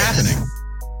 but it's happening.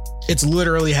 It's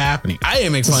literally happening. I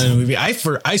didn't make fun of the movie. I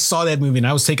saw that movie and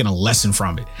I was taking a lesson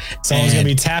from it. Someone's going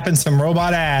to be tapping some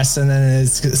robot ass and then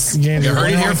it's going to be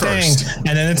one more thing.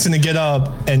 And then it's going to get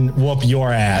up and whoop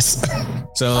your ass.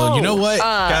 So you know what,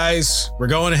 guys? We're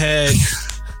going ahead.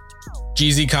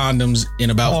 GZ condoms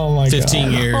in about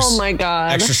 15 years. Oh my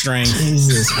God. Extra strength.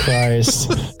 Jesus Christ.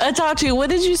 Atachi, what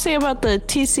did you say about the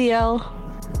TCL?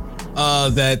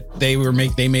 That they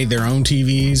made their own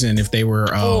TVs, and if they were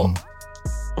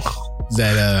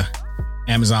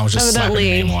Amazon was just slapping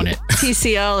their name on it.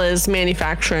 TCL is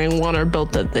manufacturing one or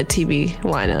both of the TV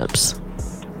lineups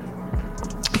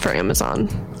for Amazon.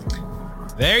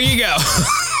 There you go.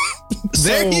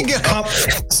 There you go.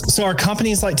 So are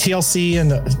companies like TLC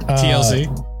and TLC?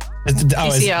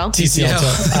 TCL.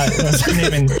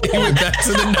 It went back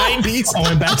to the 90s. I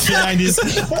went back to the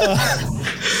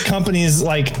 90s. Companies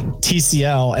like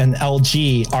TCL and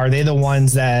LG, are they the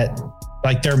ones that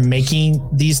like they're making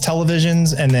these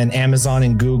televisions and then Amazon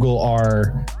and Google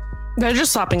they're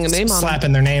just slapping their name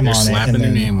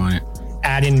on it.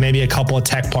 Adding maybe a couple of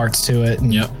tech parts to it.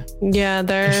 Yep. Yeah,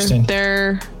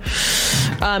 they're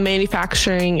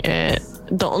manufacturing it.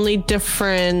 The only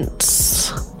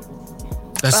difference,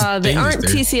 they aren't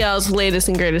TCL's latest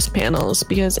and greatest panels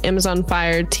because Amazon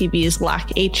Fire TVs lack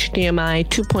HDMI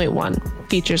 2.1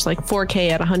 features like 4K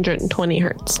at 120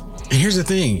 hertz. And here's the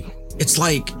thing. It's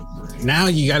like, now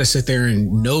you got to sit there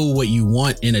and know what you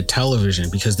want in a television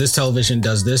because this television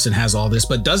does this and has all this,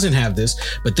 but doesn't have this.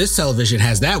 But this television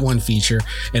has that one feature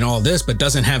and all this, but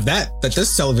doesn't have that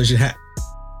this television has.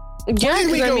 Yeah, why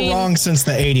did we go wrong since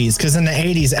the 80s? Because in the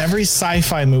 80s, every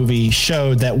sci-fi movie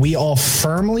showed that we all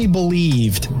firmly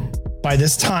believed by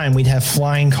this time we'd have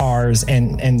flying cars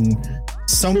and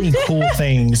so many cool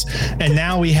things. And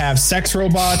now we have sex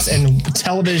robots and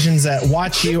televisions that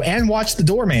watch you and watch the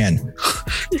doorman.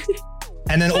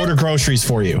 And then order groceries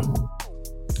for you.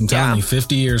 I'm telling you,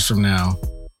 50 years from now,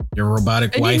 your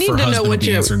robotic wife or husband will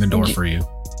be answering the door for you.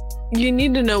 You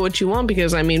need to know what you want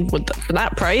because, I mean, for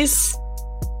that price,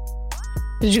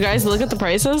 did you guys look at the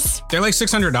prices? They're like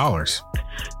 $600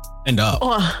 and up.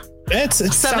 Oh, it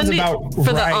sounds about for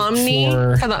right the Omni.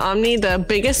 For the Omni, the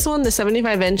biggest one, the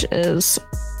 75-inch is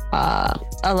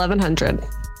 $1,100.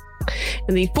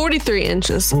 And the 43-inch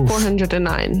is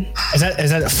 $409. Is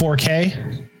that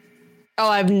 4K? Oh,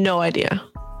 I have no idea.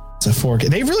 It's a 4K.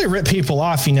 They really rip people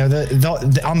off. You know,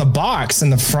 on the box in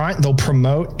the front, they'll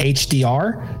promote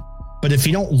HDR. But if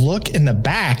you don't look in the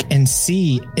back and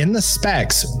see in the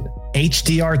specs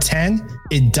HDR10,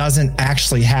 it doesn't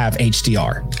actually have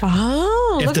HDR.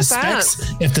 Oh, if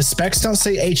the specs don't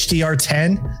say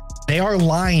HDR10, they are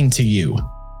lying to you.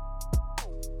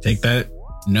 Take that,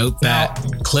 note that,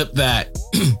 clip that.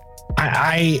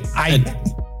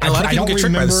 A lot of people get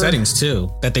tricked by the settings too,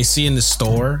 that they see in the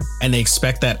store and they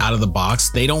expect that out of the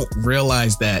box. They don't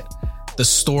realize that the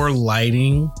store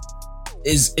lighting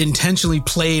is intentionally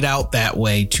played out that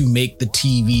way to make the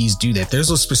TVs do that. There's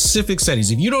those specific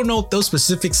settings. If you don't know what those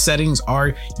specific settings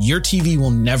are, your TV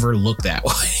will never look that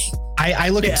way. I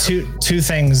look at two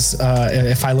things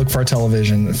if I look for a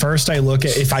television. First, I look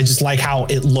at if I just like how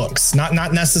it looks, not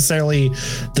necessarily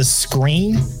the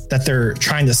screen that they're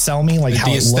trying to sell me, like how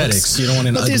the it aesthetics. Looks. You don't want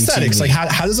an ugly the aesthetics, TV. like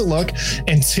how does it look?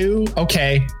 And two,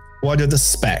 okay, what are the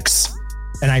specs?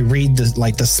 And I read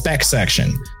the spec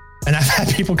section. And I've had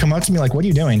people come up to me like, what are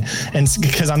you doing? And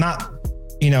because I'm not,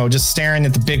 just staring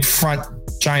at the big front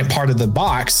giant part of the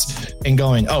box and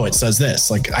going, oh, it says this.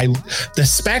 Like the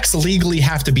specs legally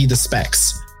have to be the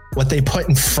specs. What they put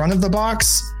in front of the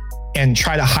box and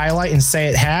try to highlight and say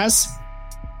it has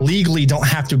legally don't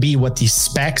have to be what the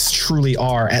specs truly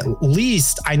are. At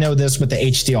least I know this with the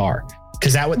HDR.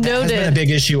 Because that has been a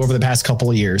big issue over the past couple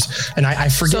of years. And I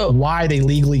forget why they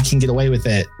legally can get away with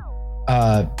it.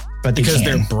 But because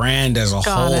their brand as a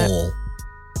whole.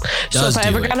 So if I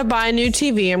ever got to buy a new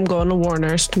TV, I'm going to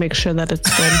Warner's to make sure that it's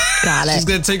good. Got it. She's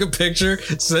going to take a picture,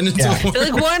 send it to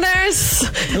Warner's. Like, Warner's.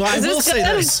 Well, I will say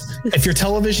this. If your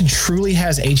television truly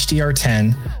has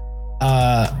HDR10,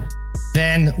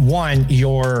 then one,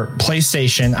 your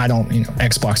PlayStation,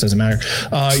 Xbox doesn't matter.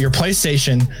 Your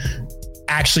PlayStation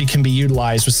actually can be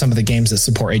utilized with some of the games that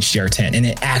support HDR10, and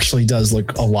it actually does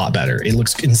look a lot better. It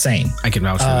looks insane. I can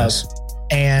vouch for this.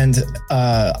 And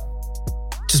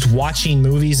just watching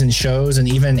movies and shows and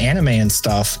even anime and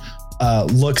stuff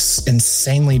looks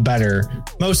insanely better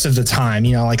most of the time.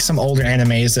 Like some older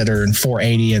animes that are in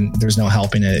 480 and there's no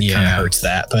helping it. It kind of hurts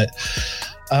that. But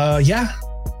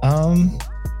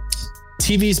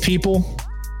TVs, people.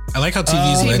 I like how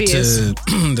TVs led to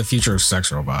the future of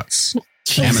sex robots.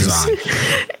 Amazon.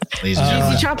 Ladies and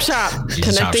gentlemen. Chop shop.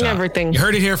 Connecting everything. You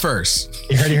heard it here first.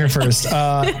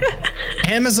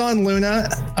 Amazon Luna,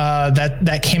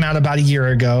 that came out about a year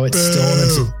ago. It's still in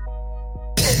its...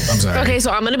 I'm sorry. Okay,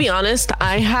 so I'm going to be honest.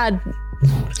 I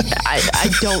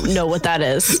don't know what that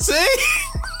is. See?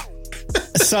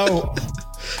 So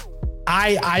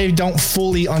I don't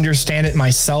fully understand it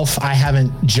myself. I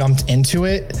haven't jumped into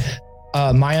it.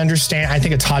 My understanding, I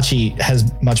think Itachi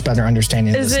has much better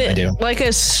understanding of this than I do. Is it like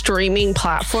a streaming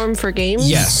platform for games?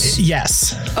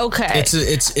 Yes. Okay.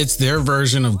 It's their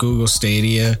version of Google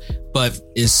Stadia, but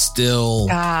is still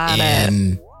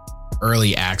in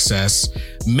early access,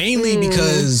 mainly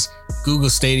because Google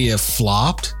Stadia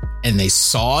flopped and they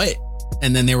saw it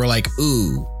and then they were like,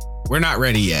 ooh, we're not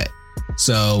ready yet.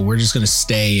 So we're just going to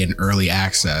stay in early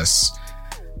access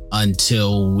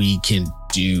until we can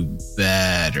do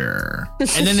better.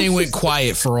 And then they went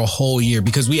quiet for a whole year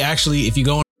because we actually, if you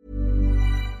go on.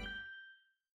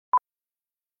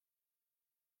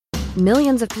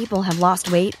 Millions of people have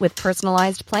lost weight with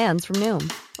personalized plans from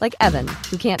Noom. Like Evan,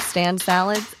 who can't stand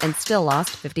salads and still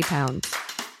lost 50 pounds.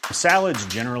 Salads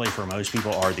generally for most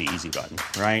people are the easy button,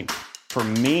 right? For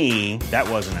me, that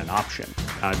wasn't an option.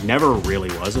 I never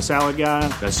really was a salad guy.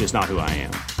 That's just not who I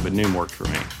am. But Noom worked for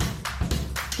me.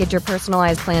 Get your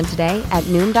personalized plan today at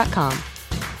Noom.com.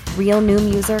 Real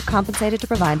Noom user compensated to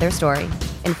provide their story.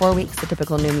 In 4 weeks, the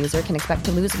typical Noom user can expect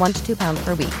to lose 1 to 2 pounds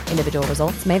per week. Individual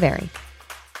results may vary.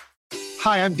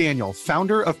 Hi, I'm Daniel,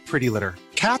 founder of Pretty Litter.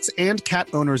 Cats and cat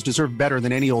owners deserve better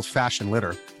than any old-fashioned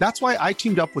litter. That's why I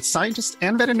teamed up with scientists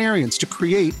and veterinarians to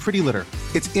create Pretty Litter.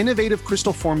 Its innovative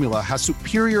crystal formula has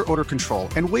superior odor control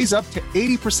and weighs up to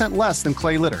 80% less than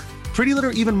clay litter. Pretty Litter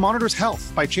even monitors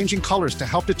health by changing colors to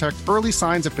help detect early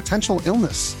signs of potential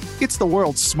illness. It's the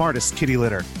world's smartest kitty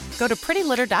litter. Go to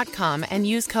prettylitter.com and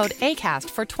use code ACAST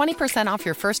for 20% off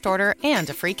your first order and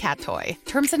a free cat toy.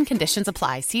 Terms and conditions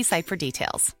apply. See site for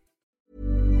details.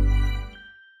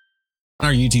 On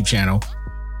our YouTube channel,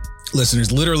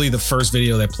 listeners, literally the first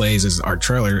video that plays is our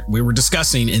trailer. We were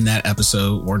discussing in that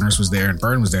episode, Warner's was there and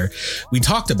Burn was there. We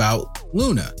talked about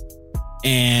Luna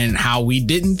and how we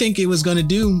didn't think it was going to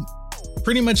do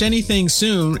pretty much anything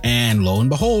soon. And lo and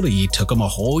behold, it took them a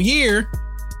whole year.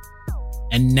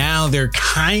 And now they're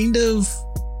kind of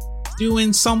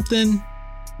doing something.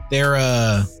 They're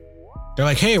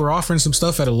like, hey, we're offering some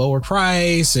stuff at a lower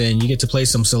price and you get to play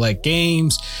some select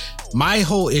games. My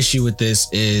whole issue with this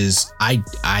is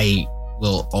I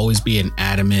will always be an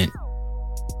adamant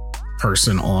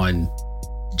person on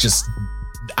just,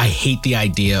 I hate the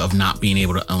idea of not being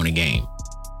able to own a game.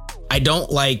 I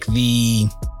don't like the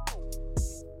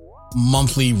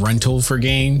monthly rental for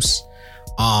games.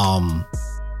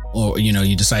 Or,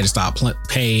 you decide to stop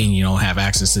paying, you don't have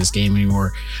access to this game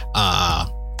anymore.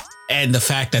 And the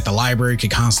fact that the library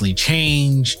could constantly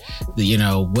change,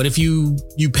 what if you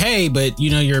pay, but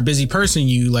you're a busy person,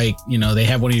 they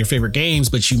have one of your favorite games,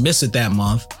 but you miss it that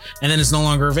month and then it's no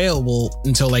longer available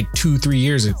until 2-3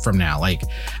 years from now. I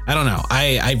don't know.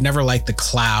 I've never liked the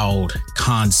cloud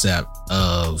concept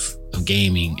of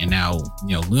gaming. And now,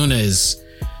 Luna is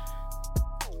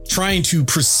trying to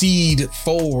proceed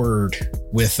forward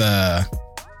with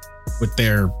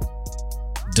their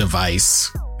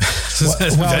device.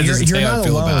 Well, you're not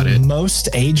alone. Most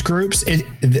age groups,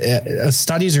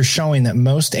 studies are showing that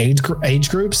most age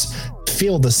groups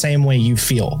feel the same way you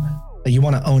feel, that you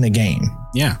want to own a game.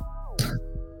 Yeah.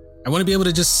 I want to be able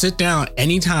to just sit down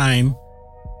anytime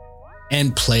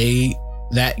and play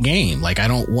that game. I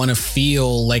don't want to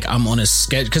feel like I'm on a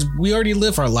schedule, because we already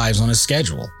live our lives on a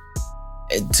schedule.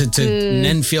 To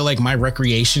then feel like my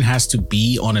recreation has to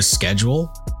be on a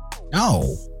schedule.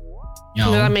 No.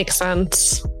 That makes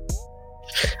sense.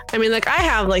 I mean, I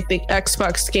have the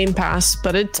Xbox Game Pass,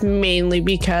 but it's mainly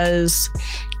because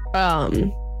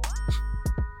I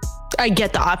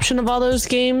get the option of all those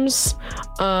games.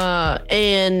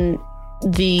 And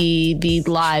the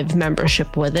live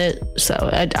membership with it. So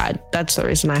I that's the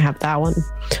reason I have that one.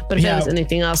 But if it was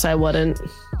anything else, I wouldn't.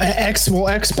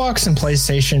 Xbox and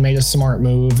PlayStation made a smart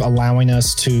move, allowing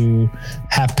us to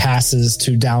have passes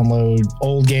to download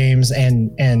old games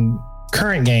and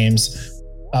current games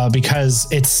because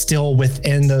it's still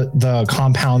within the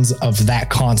compounds of that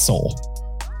console.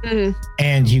 Mm-hmm.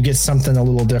 And you get something a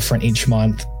little different each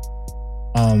month.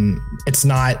 It's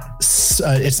not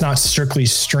strictly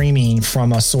streaming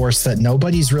from a source that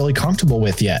nobody's really comfortable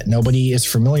with yet. Nobody is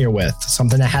familiar with,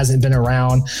 something that hasn't been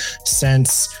around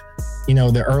since,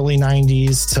 the early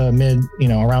 90s to mid,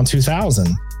 around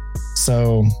 2000.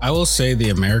 So I will say the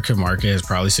American market has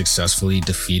probably successfully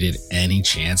defeated any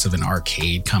chance of an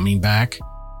arcade coming back.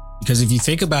 Because if you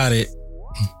think about it,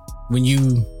 when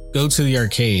you go to the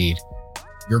arcade,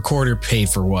 your quarter paid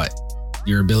for what?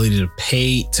 Your ability to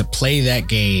pay to play that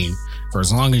game for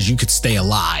as long as you could stay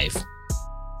alive.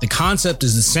 The concept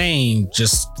is the same,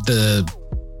 just the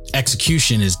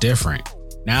execution is different.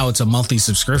 Now it's a monthly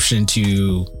subscription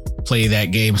to play that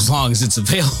game as long as it's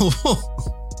available.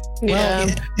 Yeah.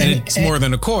 And it's more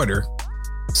than a quarter.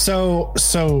 So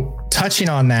touching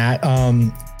on that,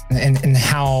 and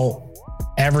how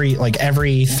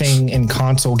everything in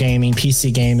console gaming,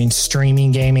 PC gaming,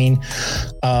 streaming gaming,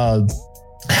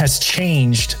 has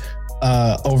changed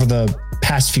over the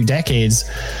past few decades.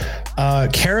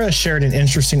 Kara shared an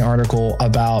interesting article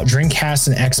about Dreamcast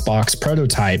and Xbox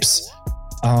prototypes.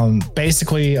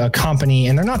 Basically, a company,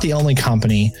 and they're not the only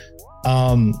company,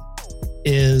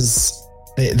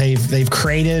 they've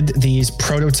created these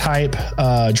prototype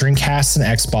Dreamcast and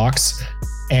Xbox,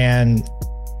 and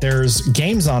there's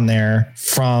games on there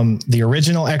from the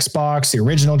original Xbox, the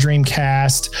original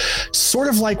Dreamcast, sort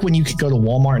of like when you could go to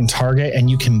Walmart and Target and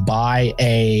you can buy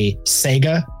a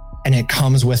Sega and it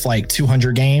comes with like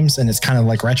 200 games and it's kind of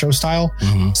like retro style.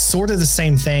 Mm-hmm. Sort of the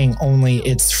same thing, only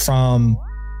it's from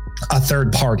a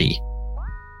third party.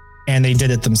 And they did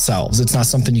it themselves. It's not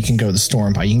something you can go to the store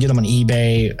and buy. You can get them on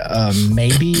eBay,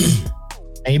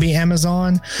 maybe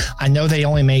Amazon. I know they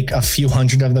only make a few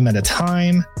hundred of them at a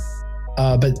time.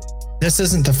 But this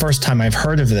isn't the first time I've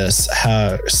heard of this.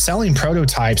 Selling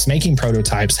prototypes, making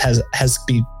prototypes has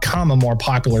become a more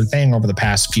popular thing over the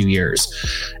past few years.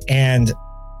 And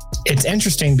it's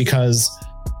interesting because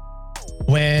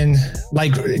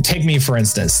take me for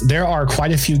instance, there are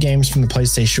quite a few games from the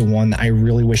PlayStation 1 that I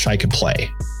really wish I could play,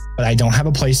 but I don't have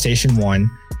a PlayStation 1.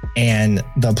 And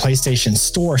the PlayStation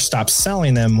Store stopped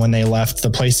selling them when they left the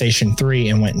PlayStation 3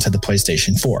 and went into the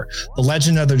PlayStation 4. The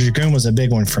Legend of the Dragoon was a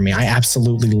big one for me. I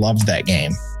absolutely loved that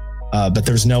game. But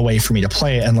there's no way for me to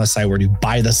play it unless I were to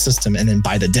buy the system and then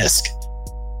buy the disc.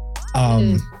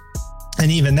 And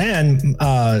even then,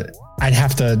 I'd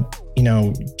have to,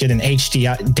 get an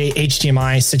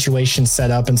HDMI situation set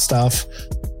up and stuff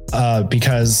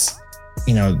because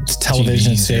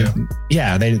television,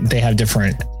 TVs, they have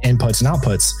different inputs and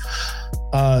outputs.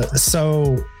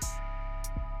 So,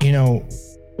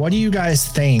 what do you guys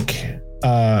think?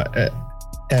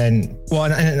 And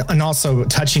also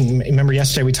touching, remember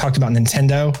yesterday we talked about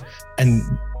Nintendo, and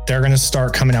they're going to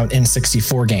start coming out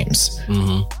N64 games.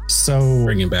 Mm-hmm. So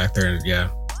bringing back their,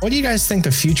 what do you guys think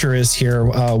the future is here?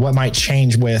 What might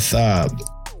change with,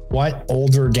 what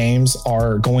older games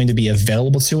are going to be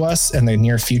available to us in the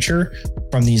near future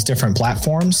from these different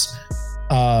platforms?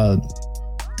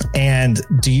 And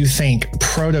do you think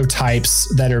prototypes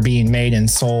that are being made and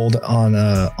sold on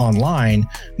online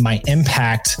might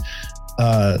impact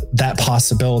that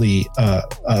possibility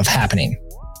of happening?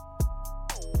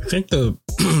 I think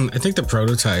the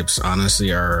prototypes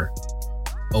honestly are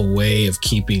a way of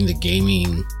keeping the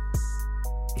gaming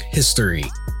history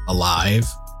alive.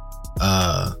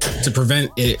 To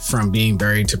prevent it from being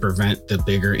buried, to prevent the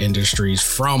bigger industries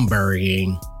from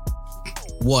burying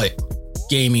what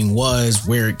gaming was,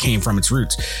 where it came from, its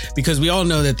roots. Because we all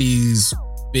know that these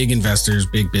big investors,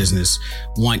 big business,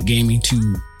 want gaming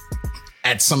to,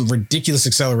 at some ridiculous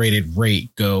accelerated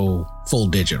rate, go full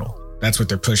digital. That's what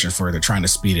they're pushing for. They're trying to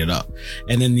speed it up.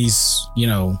 And then these,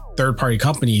 third-party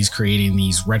companies creating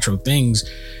these retro things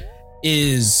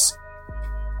is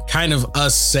kind of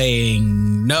us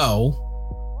saying, no,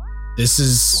 this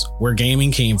is where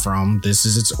gaming came from. This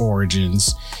is its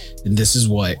origins. And this is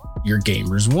what your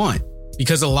gamers want.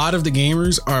 Because a lot of the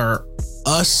gamers are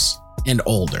us and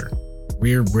older.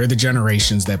 We're the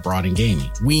generations that brought in gaming.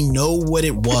 We know what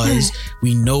it was.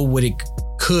 We know what it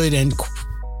could and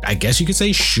I guess you could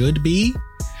say should be.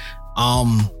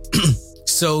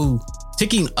 So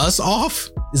ticking us off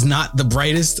is not the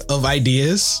brightest of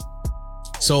ideas.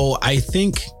 So I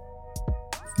think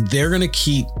they're going to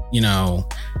keep,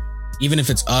 even if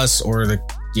it's us or the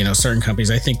certain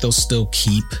companies, I think they'll still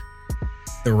keep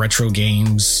the retro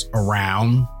games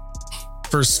around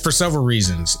for several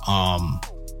reasons.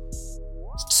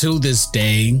 To this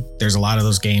day, there's a lot of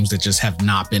those games that just have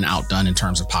not been outdone in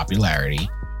terms of popularity,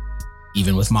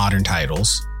 even with modern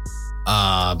titles.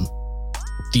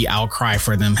 The outcry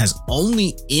for them has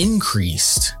only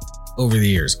increased over the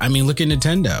years. I mean, look at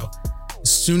Nintendo.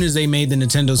 As soon as they made the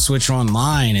Nintendo Switch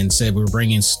Online and said we're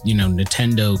bringing,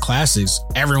 Nintendo classics,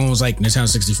 everyone was like, Nintendo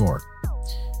 64.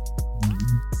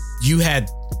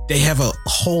 They have a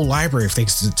whole library of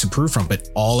things to prove from, but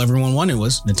all everyone wanted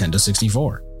was Nintendo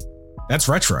 64. That's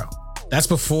retro. That's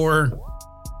before,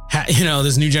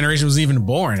 this new generation was even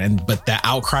born. But the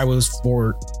outcry was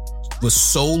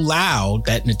so loud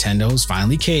that Nintendo has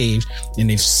finally caved, and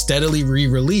they've steadily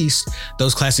re-released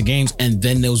those classic games, and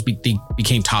then they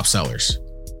became top sellers.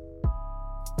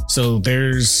 So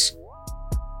there's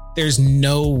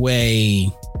no way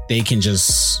they can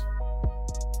just,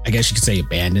 I guess you could say,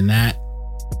 abandon that,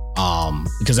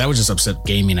 because that would just upset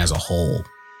gaming as a whole.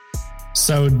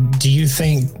 So do you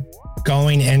think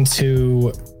going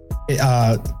into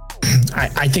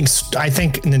I think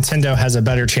Nintendo has a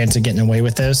better chance of getting away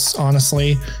with this,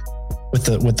 honestly, with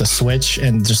the Switch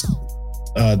and just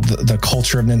the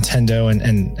culture of Nintendo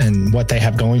and what they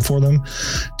have going for them.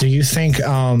 Do you think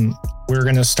we're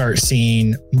going to start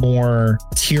seeing more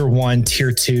tier 1,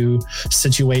 tier 2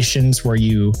 situations where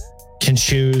you can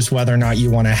choose whether or not you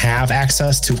want to have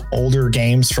access to older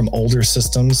games from older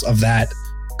systems of that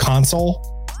console?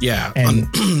 Yeah, and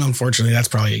unfortunately, that's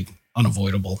probably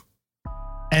unavoidable.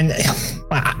 And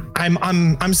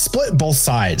I'm split both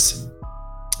sides.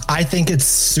 I think it's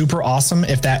super awesome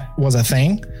if that was a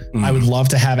thing. Mm-hmm. I would love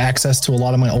to have access to a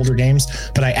lot of my older games,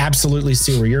 but I absolutely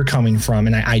see where you're coming from,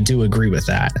 and I do agree with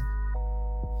that.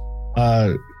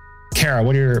 Kara,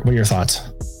 what are your thoughts?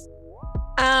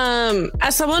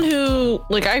 As someone who,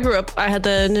 I grew up, we had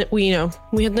the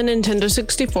Nintendo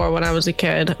 64 when I was a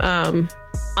kid.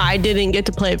 I didn't get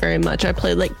to play very much. I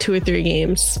played 2 or 3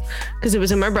 games because it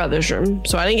was in my brother's room,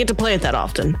 so I didn't get to play it that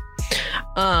often.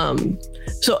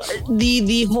 So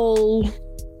the whole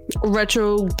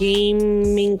retro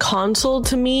gaming console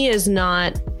to me is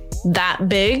not that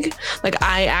big.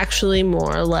 I actually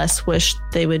more or less wish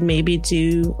they would maybe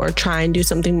do or try and do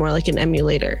something more like an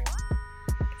emulator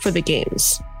for the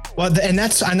games. Well, and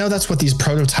I know that's what these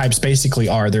prototypes basically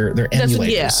are. They're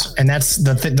emulators, and that's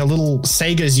the little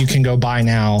Segas you can go buy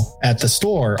now at the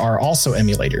store are also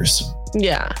emulators.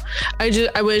 Yeah, I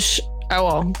wish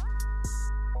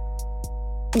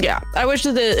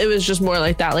that it was just more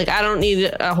like that. I don't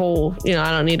need a whole,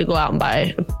 I don't need to go out and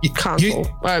buy a console.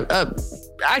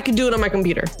 I could do it on my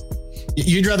computer.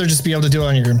 You'd rather just be able to do it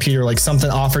on your computer, something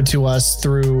offered to us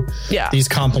through these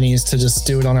companies to just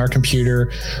do it on our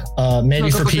computer.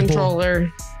 Maybe for people, controller.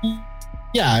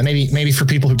 Yeah, maybe for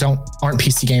people who aren't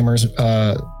PC gamers,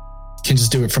 can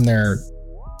just do it from their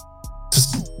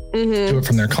do it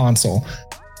from their console.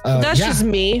 That's just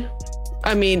me.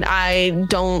 I mean, I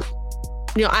don't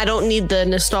need the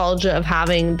nostalgia of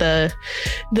having the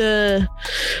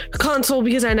console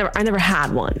because I never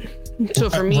had one. So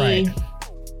for me. Right.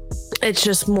 It's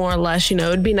just more or less,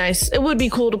 it'd be nice. It would be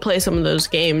cool to play some of those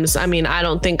games. I mean, I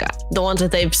don't think the ones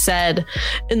that they've said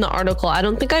in the article, I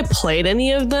don't think I played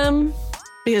any of them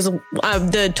because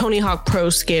the Tony Hawk Pro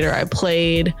Skater I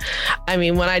played. I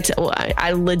mean, when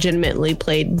I legitimately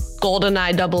played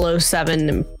GoldenEye 007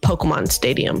 and Pokemon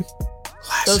Stadium.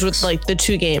 Classics. Those were the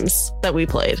 2 games that we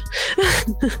played.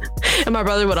 And my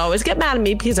brother would always get mad at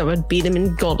me because I would beat him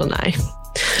in GoldenEye.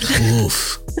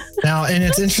 Oof. Now, and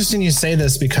it's interesting you say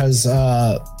this because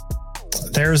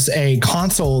there's a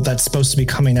console that's supposed to be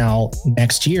coming out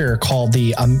next year called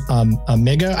the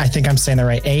Amiga. I think I'm saying that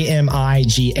right.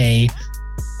 AMIGA.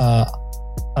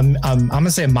 I'm going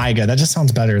to say Amiga. That just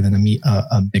sounds better than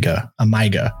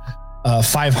Amiga.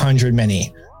 500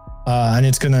 Mini. And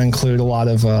it's going to include a lot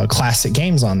of classic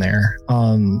games on there.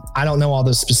 I don't know all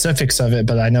the specifics of it,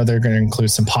 but I know they're going to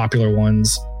include some popular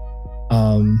ones.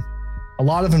 A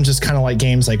lot of them just kind of like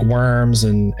games like Worms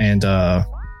and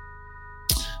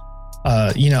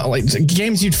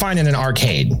games you'd find in an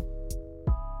arcade.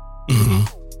 Mm-hmm.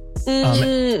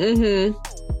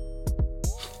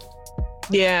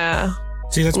 Yeah.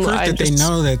 See, that's proof that they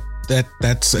know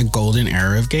that's a golden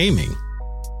era of gaming.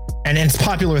 And it's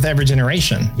popular with every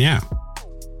generation. Yeah.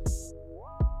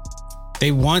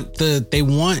 They want the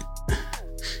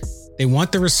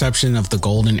reception of the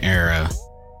golden era,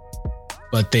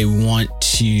 but they want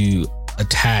to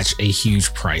attach a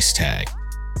huge price tag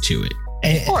to it.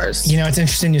 Of course. It's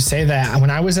interesting you say that. When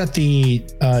I was at the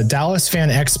Dallas Fan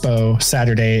Expo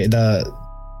Saturday,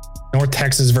 North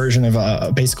Texas version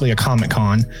of basically a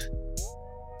Comic-Con.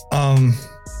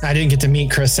 I didn't get to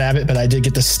meet Chris Sabat, but I did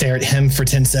get to stare at him for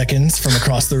 10 seconds from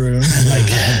across the room.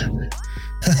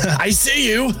 Like, I see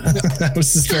you. I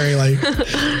was just very like,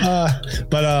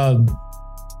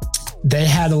 they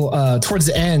had, towards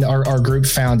the end, our group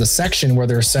found a section where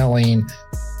they're selling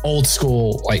old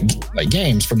school, like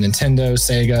games from Nintendo,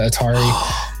 Sega, Atari.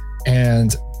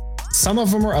 And some of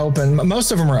them were open.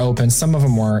 Most of them were open. Some of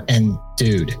them weren't. And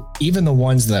dude, even the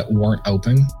ones that weren't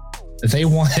open, they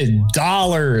wanted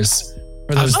dollars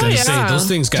for those things. Say, those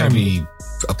things got to be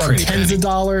a pretty tens of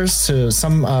dollars to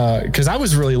some, because I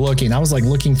was really looking. I was like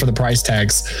looking for the price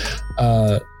tags,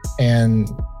 and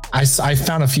I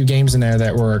found a few games in there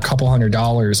that were a couple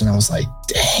 $100s, and I was like,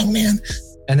 dang, man.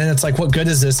 And then it's like, what good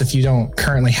is this if you don't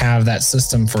currently have that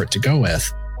system for it to go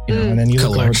with? You know, and then you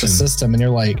look over at the system and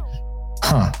you're like,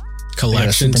 huh.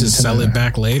 Collection to sell it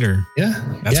back later. Yeah.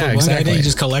 That's what exactly. He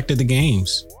just collected the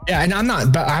games. Yeah, and I'm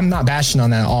not bashing on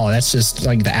that at all. That's just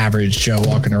like the average Joe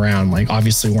walking around. Like,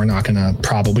 obviously, we're not going to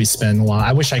probably spend a lot.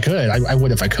 I wish I could. I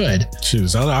would if I could. Shoot,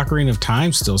 Zelda Ocarina of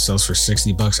Time still sells for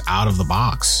 $60 out of the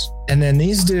box. And then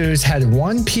these dudes had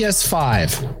one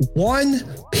PS5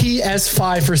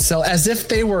 for sale, as if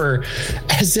they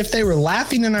were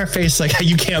laughing in our face, like,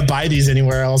 you can't buy these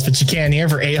anywhere else, but you can here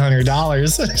for $800.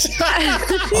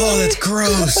 Oh, that's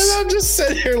gross. And I'm just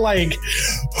sitting here like,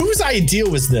 whose idea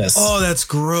was this? Oh, that's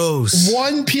gross.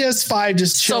 One PS5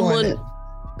 just chilling.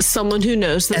 Someone who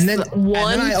knows this. And then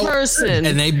one person.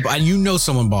 And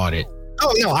someone bought it.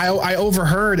 Oh no! I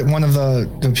overheard one of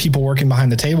the people working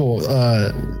behind the table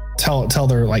tell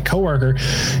their like coworker,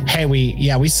 "Hey,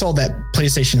 we sold that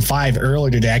PlayStation 5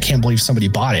 earlier today. I can't believe somebody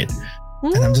bought it."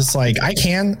 Mm-hmm. And I'm just like, I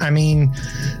mean,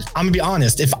 I'm gonna be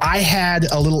honest. If I had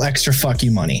a little extra fuck you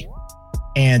money,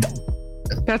 and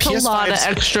that's a lot of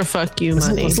extra fuck you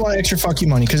money. That's a lot of extra fuck you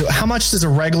money, because how much does a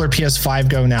regular PS5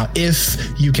 go now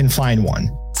if you can find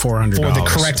one? $400 for the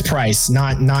correct price,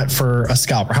 not for a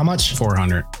scalper. How much?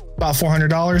 $400. About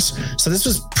 $400. So this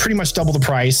was pretty much double the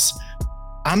price.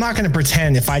 I'm not going to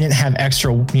pretend if I didn't have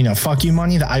extra, fuck you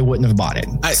money, that I wouldn't have bought it.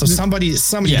 So somebody did.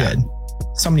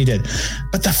 Somebody did.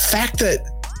 But the fact that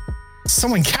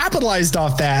someone capitalized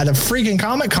off that at a freaking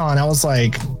Comic-Con, I was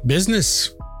like,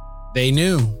 business. They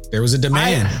knew there was a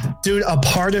demand. Dude, a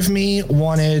part of me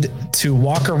wanted to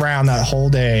walk around that whole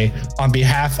day on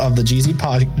behalf of the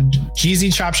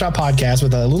Jeezy Chop Shop podcast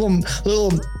with a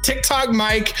little TikTok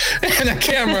mic and a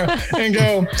camera and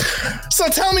go, so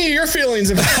tell me your feelings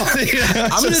about it.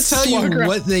 I'm going to tell you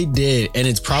what they did, and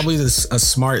it's probably a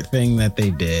smart thing that they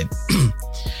did.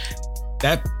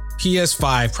 That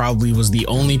PS5 probably was the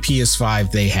only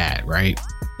PS5 they had, right?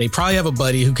 They probably have a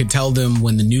buddy who could tell them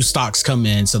when the new stocks come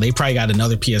in. So they probably got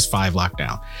another PS5 locked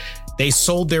down. They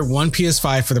sold their one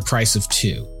PS5 for the price of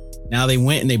two. Now they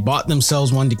went and they bought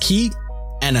themselves one to keep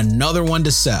and another one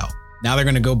to sell. Now they're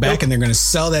going to go back and they're going to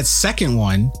sell that second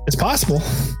one. It's possible.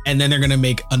 And then they're going to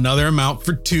make another amount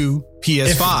for two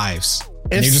PS5s.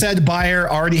 If said buyer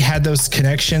already had those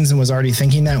connections and was already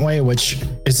thinking that way, which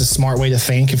is a smart way to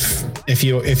think, if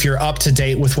you're up to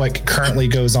date with what currently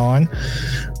goes on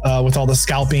with all the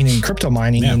scalping and crypto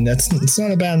mining, and it's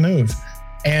not a bad move.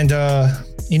 And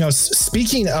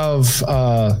speaking of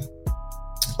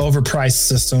overpriced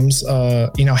systems,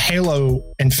 Halo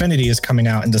Infinity is coming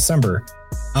out in December.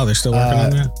 Oh, they're still working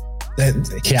on that?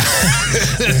 Yeah,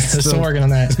 they're still working on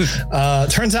that.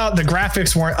 Turns out the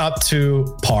graphics weren't up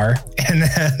to par, and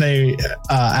then they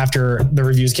after the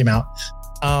reviews came out.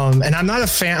 And I'm not a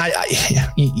fan.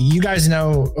 You guys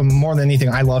know more than anything,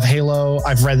 I love Halo.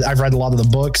 I've read a lot of the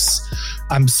books.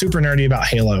 I'm super nerdy about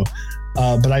Halo,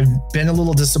 but I've been a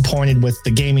little disappointed with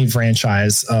the gaming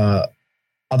franchise.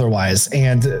 Otherwise,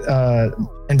 and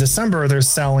in December they're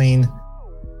selling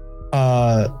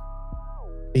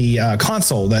the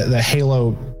console, the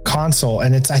Halo console,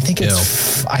 and I think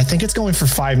it's going for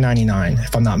 $599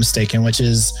 if I'm not mistaken, which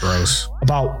is gross.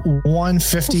 About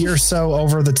 $150 or so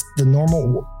over the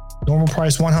normal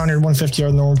price, $100, $150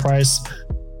 over the normal price.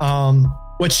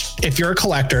 Which, if you're a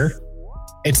collector,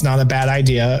 it's not a bad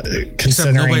idea.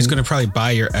 Considering nobody's going to probably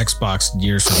buy your Xbox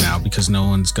years from now because no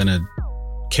one's going to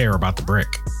care about the brick.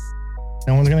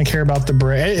 No one's going to care about the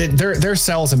brick. Their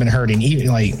sales have been hurting. Even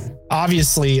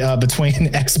obviously between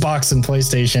Xbox and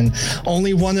PlayStation,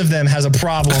 only one of them has a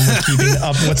problem with keeping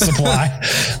up with supply.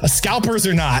 Scalpers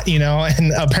are not,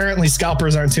 and apparently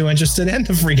scalpers aren't too interested in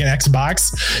the freaking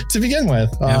Xbox to begin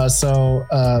with. So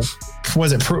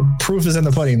was it proof is in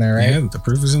the pudding there, right? Yeah, the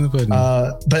proof is in the pudding.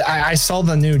 But I saw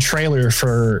the new trailer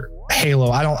for Halo.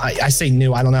 I say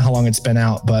new. I don't know how long it's been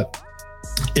out, but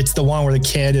it's the one where the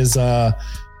kid is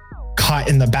hot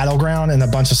in the battleground and a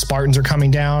bunch of Spartans are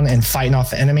coming down and fighting off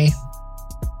the enemy.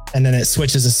 And then it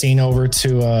switches the scene over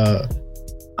to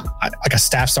like a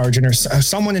staff sergeant or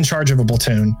someone in charge of a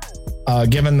platoon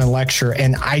giving the lecture.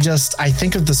 And I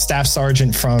think of the staff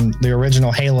sergeant from the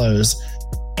original Halos,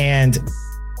 and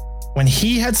when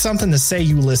he had something to say,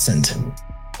 you listened.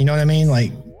 You know what I mean?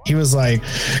 Like, he was like,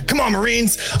 come on,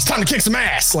 Marines, it's time to kick some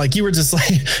ass. Like, you were just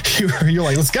like, you're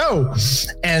like, let's go.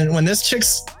 And when this chick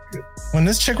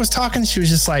was talking, she was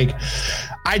just like,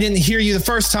 I didn't hear you the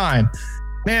first time.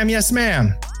 Ma'am, yes,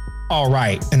 ma'am. All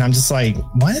right. And I'm just like,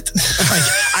 what? Like,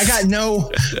 I got no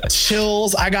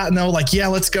chills. I got no like, yeah,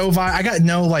 let's go vibe. I got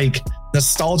no like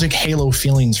nostalgic Halo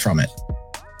feelings from it.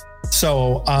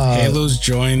 So Halo's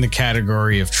joined the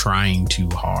category of trying too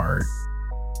hard.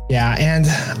 Yeah, and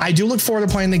I do look forward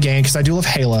to playing the game because I do love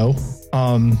Halo.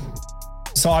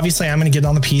 So obviously I'm going to get it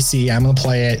on the PC. I'm going to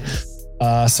play it.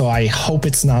 So I hope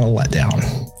it's not a letdown.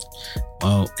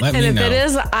 Well, let me know. And if it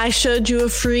is, I showed you a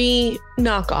free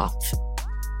knockoff.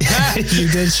 You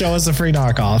did show us a free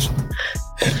knockoff.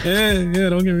 Yeah,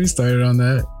 don't get me started on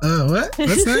that. What?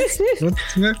 What's next?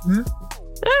 What's next?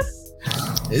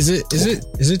 Is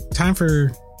it time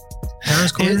for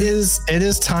Kara's Corner? It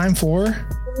is time for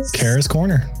Kara's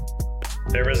Corner.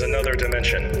 There is another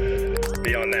dimension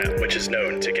beyond that which is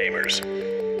known to gamers.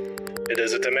 It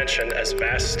is a dimension as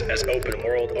vast as open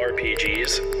world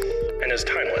RPGs and as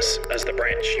timeless as the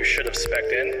branch you should have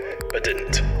spec'd in but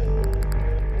didn't.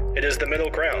 It is the middle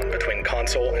ground between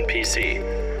console and PC,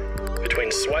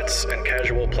 between sweats and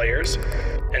casual players,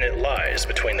 and it lies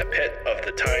between the pit of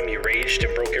the time you raged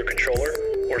and broke your controller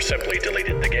or simply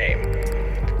deleted the game.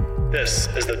 This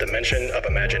is the dimension of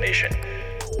imagination.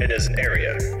 It is an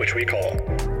area which we call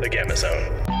the Gamma Zone.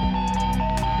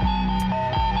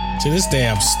 To this day,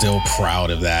 I'm still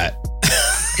proud of that.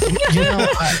 You know,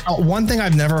 one thing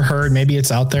I've never heard, maybe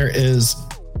it's out there, is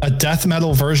a death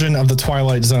metal version of the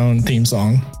Twilight Zone theme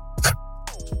song.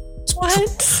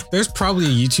 What? There's probably a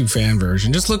YouTube fan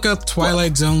version. Just look up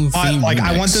Twilight Zone theme. Like,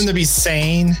 I want them to be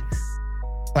saying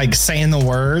the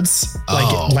words,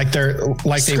 like they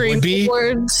would be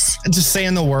words. Just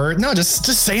saying the word. No, just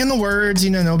saying the words. You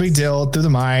know, no big deal through the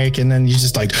mic, and then you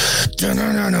just like. Does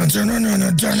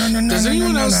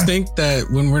anyone else think that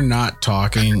when we're not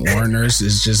talking, Warner's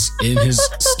is just in his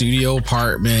studio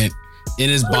apartment, in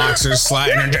his boxers,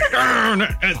 sliding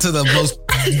to the most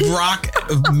rock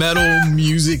metal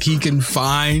music he can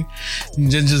find,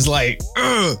 and just like,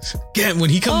 again, when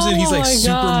he comes in, he's like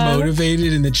super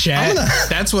motivated in the chat.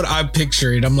 That's what I'm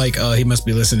picturing. I'm like, oh, he must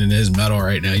be listening to his metal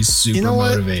right now. He's super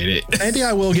motivated. Maybe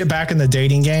I will get back in the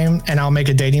dating game, and I'll make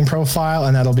a dating profile,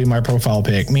 and that'll be my profile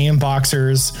pic. Me in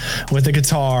boxers with a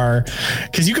guitar,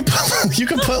 because you could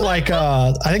put like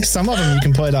I think some of them you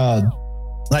can put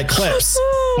like clips,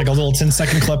 like a little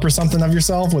 10-second clip or something of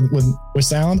yourself with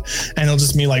sound, and it'll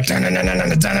just be like just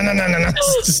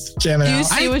jamming out. Do you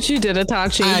see what you did,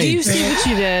 Itachi? Do you see what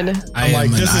you did? I'm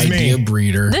like, this is idea me.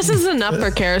 Breeder. This is enough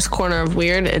for Kara's Corner of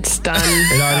Weird. It's done.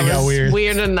 It already got weird.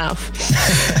 Weird enough.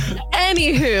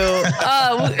 Anywho,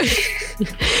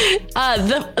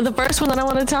 the first one that I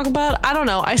want to talk about, I don't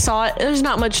know. I saw it. There's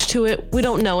not much to it. We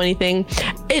don't know anything.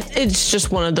 It's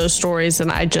just one of those stories, and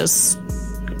I just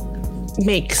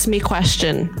makes me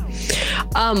question.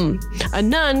 A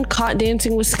nun caught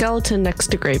dancing with skeleton next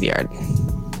to graveyard.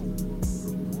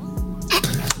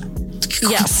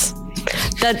 Yes.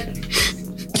 That.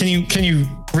 Can you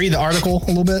read the article a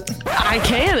little bit? I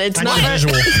can. It's not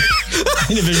visual. I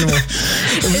need a visual.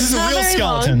 This is a real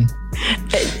skeleton.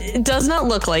 It does not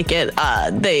look like it.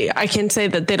 I can say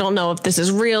that they don't know if this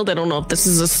is real. They don't know if this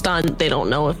is a stunt. They don't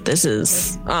know if this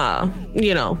is,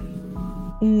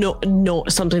 no,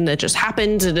 something that just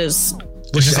happened. It is.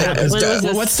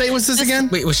 What state was this again?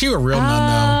 Wait, was she a real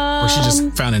nun though, or she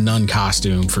just found a nun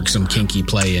costume for some kinky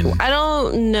play? I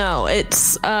don't know.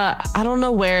 It's I don't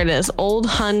know where it is. Old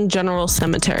Hun General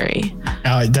Cemetery.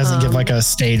 Oh, it doesn't give like a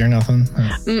state or nothing.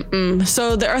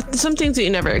 So there are some things that you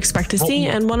never expect to see,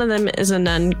 and one of them is a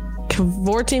nun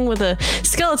cavorting with a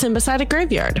skeleton beside a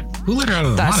graveyard. Who let her out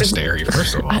of the monastery?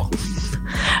 First of all.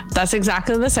 That's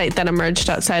exactly the sight that emerged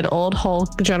outside Old Hull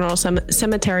General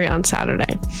Cemetery on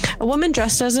Saturday. A woman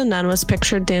dressed as a nun was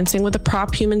pictured dancing with a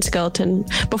prop human skeleton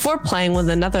before playing with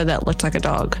another that looked like a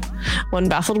dog. One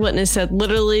baffled witness said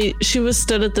literally she was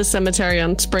stood at the cemetery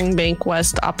on Springbank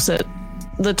West opposite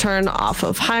the turn off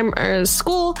of Heimer's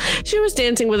school. She was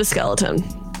dancing with a skeleton.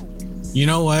 You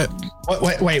know what?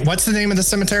 Wait, what's the name of the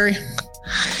cemetery?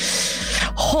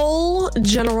 Hull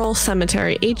General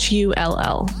Cemetery,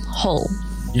 Hull. Hull.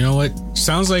 You know what?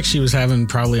 Sounds like she was having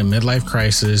probably a midlife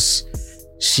crisis.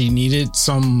 She needed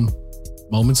some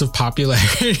moments of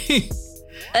popularity.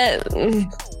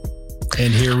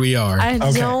 And here we are.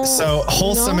 So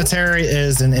Whole Cemetery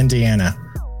is in Indiana.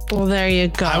 Well, there you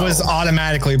go. I was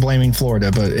automatically blaming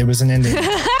Florida, but it was in Indiana.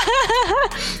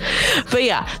 But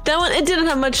yeah, that one, it didn't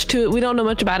have much to it. We don't know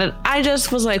much about it. I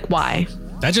just was like, why?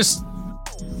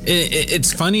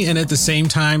 It's funny and at the same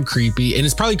time creepy. And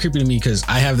it's probably creepy to me because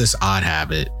I have this odd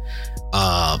habit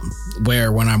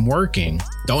where when I'm working,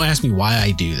 don't ask me why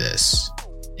I do this.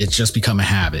 It's just become a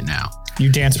habit now.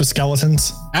 You dance with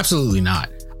skeletons? Absolutely not.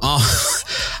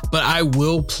 But I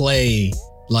will play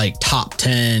like top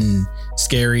 10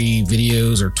 scary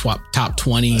videos or top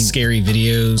 20 scary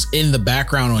videos in the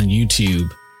background on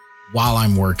YouTube while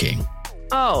I'm working.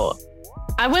 Oh,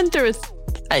 I went through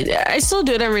I still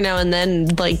do it every now and then,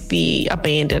 like the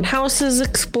abandoned houses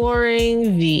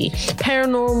exploring, the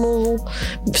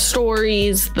paranormal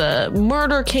stories, the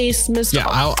murder case mystery. Yeah,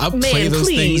 I'll play those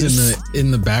things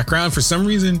in the background. For some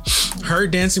reason, her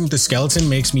dancing with the skeleton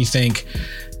makes me think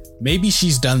maybe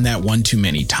she's done that one too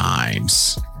many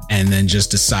times and then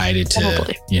just decided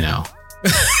to,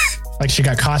 like she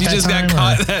got caught.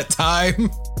 That time.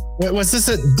 Was this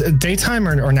at daytime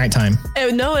or nighttime?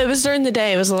 No, it was during the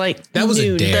day. It was like that was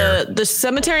noon. A dare. The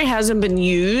cemetery hasn't been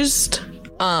used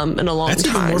in a long That's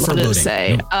time. Even more what did it foreboding.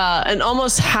 say? In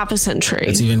almost half a century.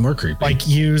 It's even more creepy. Like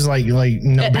used, like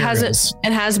no it burials.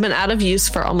 It has been out of use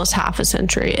for almost half a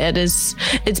century. It's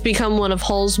become one of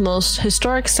Hull's most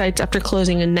historic sites after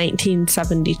closing in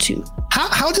 1972.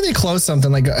 How do they close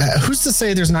something? Like, who's to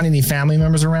say there's not any family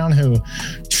members around who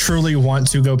truly want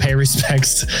to go pay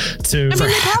respects to? I mean,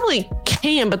 they probably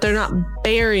can, but they're not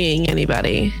burying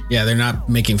anybody. Yeah, they're not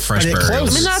making fresh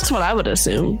burials. I mean, that's what I would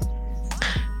assume.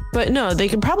 But no, they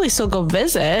can probably still go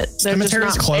visit.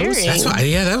 Cemeteries closed? That's why,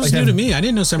 yeah, that was Like new to me. I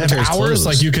didn't know cemeteries hours. closed.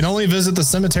 Like you can only visit the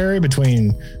cemetery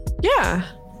between. Yeah.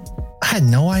 I had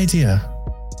no idea.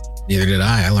 Neither did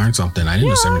I. I learned something. I didn't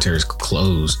know cemeteries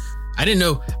closed. I didn't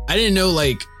know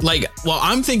like well,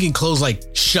 I'm thinking closed like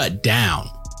shut down.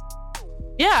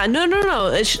 Yeah, no.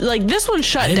 It's like this one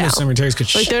shut I didn't down. know cemeteries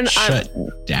could like they're shut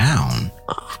down.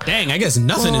 Dang, I guess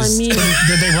nothing is. Did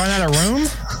they run out of room?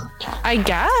 I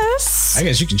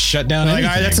guess you can shut down like, anything.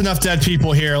 all right, that's enough dead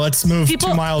people here. Let's move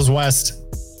 2 miles west.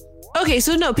 Okay,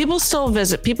 so no, people still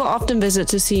visit. People often visit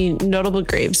to see notable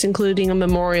graves, including a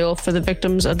memorial for the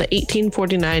victims of the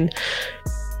 1849.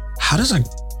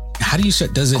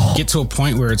 Does it get to a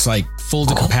point where it's like full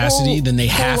to capacity? Then they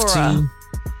have to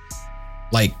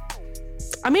like.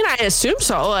 I mean, I assume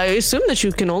so. I assume that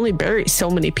you can only bury so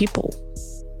many people.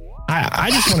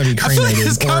 I just want to be cremated.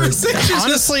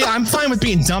 Honestly, I'm fine with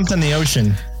being dumped in the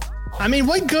ocean. I mean,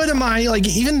 what good am I? Like,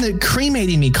 even the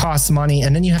cremating me costs money,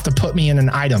 and then you have to put me in an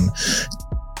item.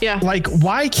 Yeah. Like,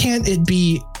 why can't it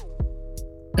be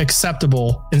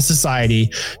acceptable in society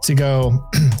to go,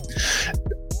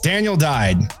 Daniel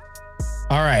died.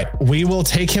 All right, we will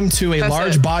take him to a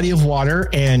large body of water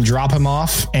and drop him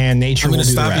off, and nature will do the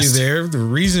rest. I'm going to stop you there. The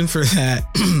reason for that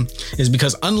is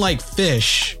because unlike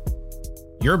fish,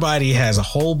 your body has a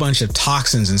whole bunch of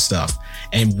toxins and stuff.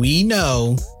 And we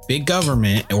know big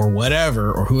government or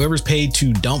whatever, or whoever's paid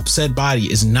to dump said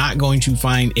body is not going to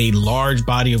find a large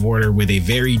body of water with a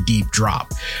very deep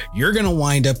drop. You're going to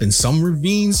wind up in some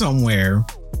ravine somewhere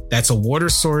that's a water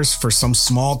source for some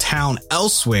small town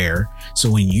elsewhere. So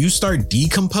when you start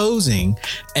decomposing,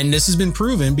 and this has been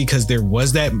proven because there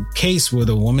was that case where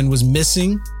the woman was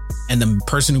missing and the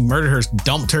person who murdered her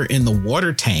dumped her in the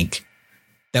water tank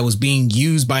that was being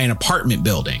used by an apartment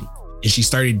building, and she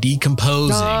started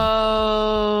decomposing.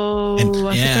 And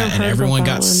everyone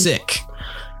got sick.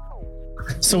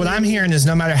 So what I'm hearing is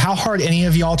no matter how hard any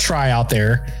of y'all try out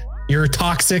there, you're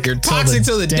toxic. You're toxic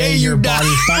till the day your you body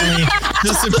die. finally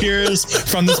disappears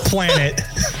from this planet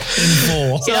in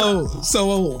full.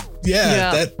 So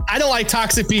yeah. I don't like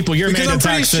toxic people. You're made of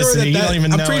toxicity. You don't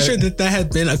even know. I'm pretty sure that had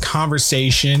been a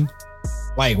conversation.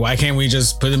 Like, why can't we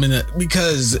just put them in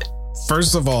because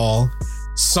first of all,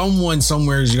 someone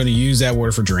somewhere is going to use that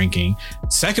water for drinking.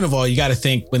 Second of all, you got to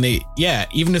think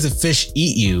even if the fish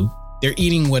eat you, they're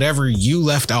eating whatever you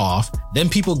left off. Then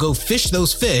people go fish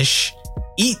those fish,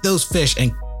 eat those fish,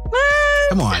 and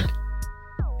come on.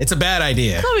 It's a bad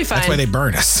idea. That'll be fine. That's why they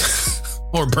burn us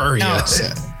or bury us.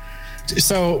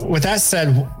 So with that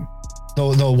said,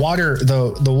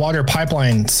 the water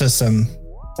pipeline system,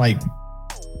 like,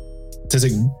 does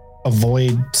it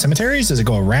avoid cemeteries? Does it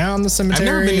go around the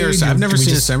cemetery? I've never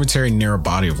seen a cemetery near a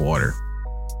body of water.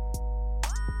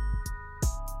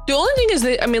 The only thing is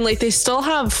they still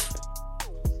have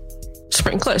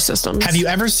sprinkler systems. Have you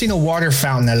ever seen a water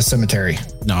fountain at a cemetery?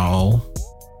 No.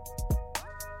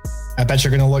 I bet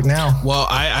you're gonna look now. Well,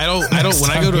 I don't.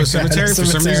 When I go to a cemetery, for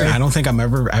some reason, I don't think I've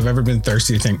ever been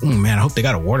thirsty to think, man, I hope they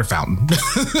got a water fountain.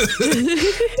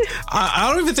 I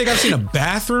don't even think I've seen a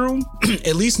bathroom,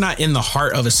 at least not in the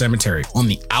heart of a cemetery. On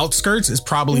the outskirts is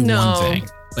probably one thing,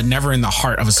 but never in the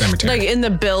heart of a cemetery. Like in the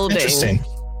building. Interesting.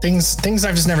 Things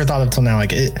I've just never thought of till now.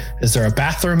 Like, is there a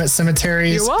bathroom at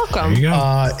cemeteries? You're welcome. There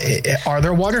you go. Are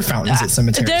there water fountains at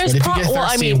cemeteries? There's what if you get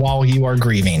thirsty while you are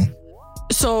grieving?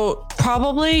 So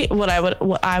probably what I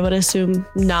would assume,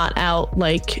 not out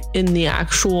like in the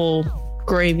actual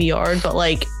graveyard, but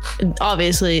like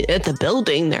obviously at the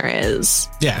building there is.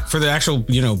 Yeah, for the actual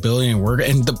building and work,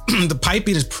 and the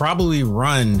piping is probably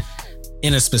run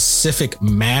in a specific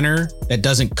manner that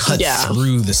doesn't cut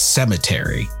through the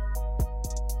cemetery.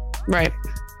 Right.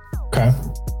 Okay.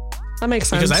 That makes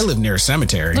sense. Because I live near a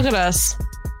cemetery. Look at us.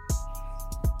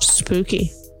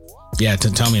 Spooky. Yeah,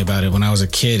 to tell me about it. When I was a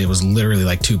kid, it was literally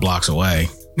like 2 blocks away.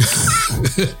 Do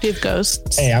you have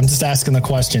ghosts? Hey, I'm just asking the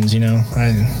questions, Do you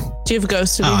have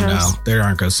ghosts in your house? No, there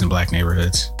aren't ghosts in black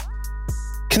neighborhoods.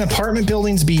 Can apartment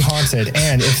buildings be haunted?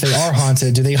 And if they are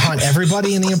haunted, do they haunt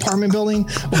everybody in the apartment building?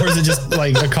 Or is it just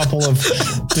like a couple of,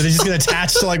 do they just get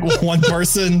attached to like one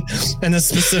person in a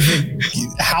specific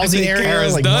housing area?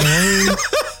 Like one room?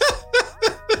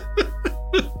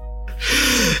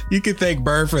 You can thank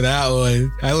Bird for that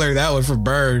one. I learned that one from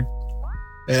Bird.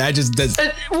 And I just did.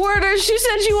 Warner, she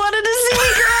said she wanted to see me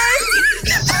cry.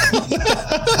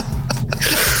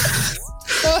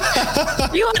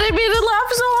 You wanted me to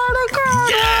laugh so hard I cried.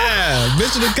 Yeah,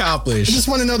 mission accomplished. I just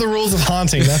want to know the rules of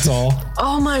haunting. That's all.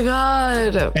 Oh my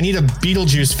God. I need a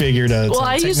Beetlejuice figure to. Well,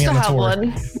 I used to have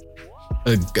one.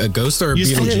 A ghost or a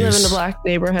Beetlejuice? I didn't live in a black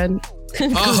neighborhood.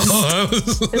 in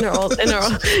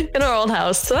our old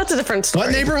house. So that's a different story.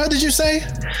 What neighborhood did you say?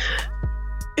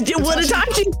 What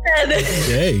Itachi said.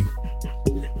 Hey,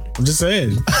 I'm just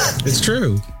saying, it's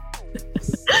true.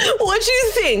 What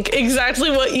you think?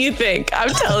 Exactly what you think. I'm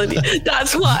telling you.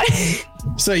 That's why.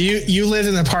 So you lived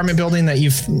in an apartment building that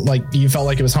you felt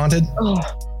like it was haunted? Oh.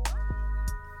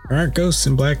 There aren't ghosts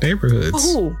in black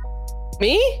neighborhoods. Who?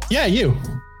 Me? Yeah, you.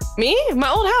 Me? My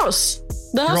old house.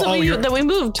 The house that we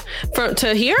moved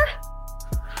to here?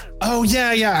 Oh,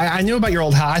 yeah. I knew about your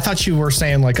old house. I thought you were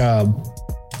saying like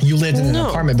you lived in an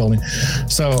apartment building.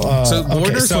 So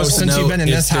since you've been in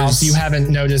this house, you haven't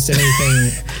noticed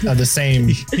anything of the same.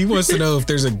 He wants to know if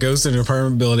there's a ghost in an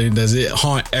apartment building, does it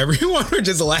haunt everyone or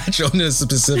just latch on to a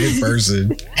specific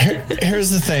person? Here's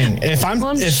the thing.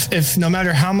 If no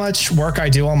matter how much work I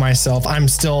do on myself, I'm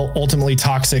still ultimately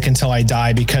toxic until I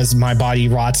die because my body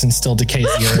rots and still decays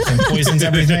the earth and poisons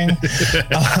everything.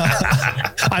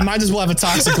 I might as well have a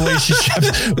toxic relationship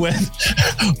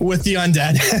with the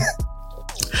undead.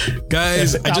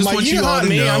 Guys, I just want you all to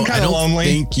know, I'm kind of lonely.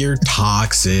 Think you're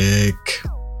toxic.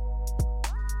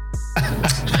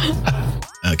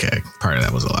 Okay, part of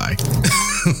that was a lie.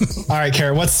 All right,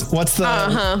 Kara, what's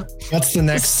the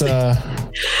next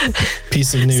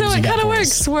piece of news? So it kind of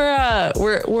works.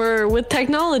 We're with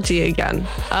technology again.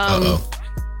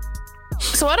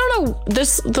 So I don't know.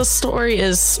 The story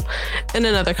is in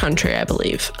another country, I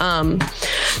believe.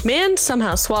 Man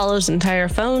somehow swallows entire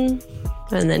phone.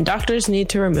 And then doctors need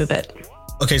to remove it.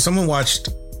 Okay, someone watched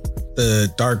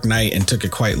The Dark Knight and took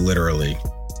it quite literally.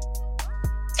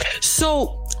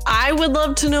 So I would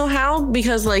love to know how,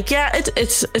 because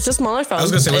it's a smaller phone. I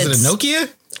was gonna say, was it a Nokia?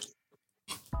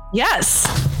 Yes.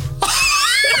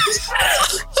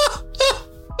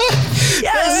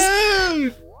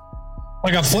 Yes.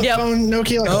 Like a flip phone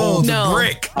Nokia? The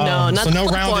brick. No, not so the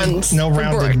flip ones. No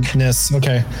roundedness.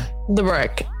 Okay. The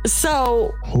brick.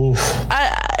 So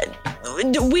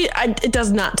it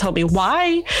does not tell me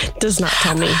why. Does not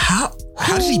tell me how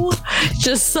did he?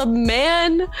 Just some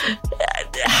man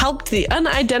helped the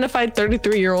unidentified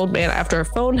 33-year-old man after a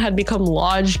phone had become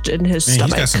lodged in his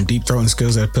stomach. He's got some deep throating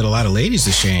skills that put a lot of ladies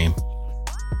to shame.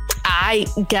 I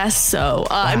guess so.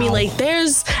 Wow. I mean, like,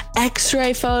 there's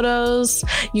X-ray photos.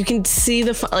 You can see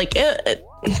the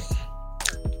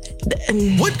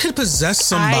what could possess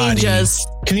somebody?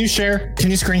 Can you share?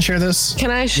 Can you screen share this? Can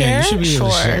I share? Yeah, you should be able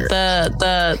to share.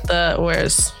 The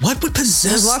where's what would possess?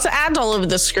 There's lots of ads all over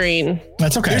the screen.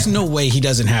 That's okay. There's no way he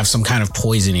doesn't have some kind of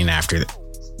poisoning after that.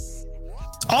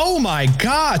 Oh my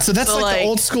God! So that's like the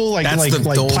old school, like plastic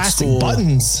school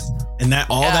buttons, and that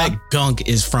that gunk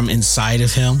is from inside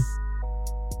of him.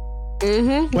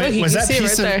 Mm-hmm. Wait, look, was that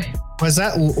piece was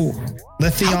that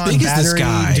lithium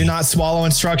battery do not swallow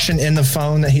instruction in the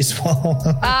phone that he swallowed?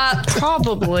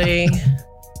 Probably.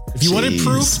 If you wanted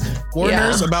proof,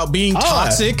 warners about being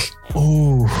toxic.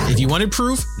 If you wanted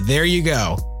proof, there you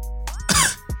go.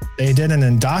 They did an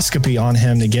endoscopy on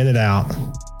him to get it out.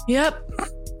 Yep.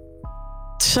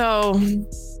 So,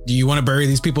 do you want to bury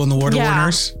these people in the water,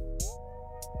 Warners?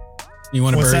 You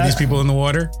want to bury these people in the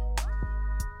water?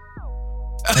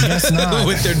 I guess not.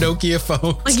 With their Nokia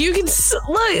phones. Like, you can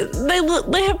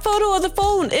look, they have photo of the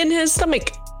phone in his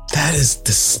stomach. That is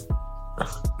this.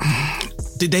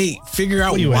 Did they figure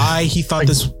out why he thought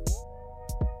this?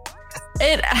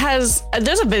 It has.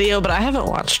 There's a video, but I haven't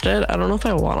watched it. I don't know if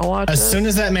I want to watch it. As soon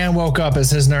as that man woke up,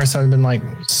 as his nurse had been like,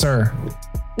 "Sir,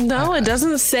 no, it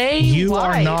doesn't say you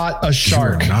why. are not a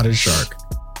shark. You are not a shark."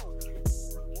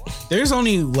 There's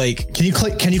only like. Can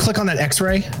you click on that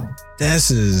X-ray? This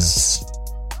is.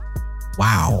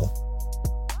 Wow.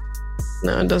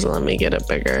 No, it doesn't let me get it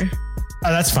bigger.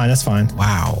 Oh, that's fine. That's fine.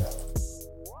 Wow.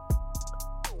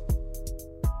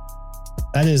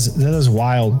 That is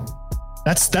wild.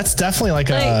 That's definitely like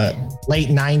a late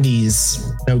 90s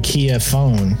Nokia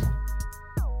phone.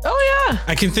 Oh yeah.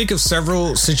 I can think of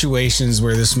several situations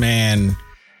where this man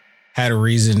had a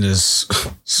reason to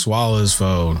swallow his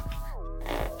phone.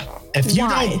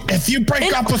 If you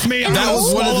break up with me, that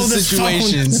was one of the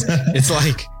situations. It's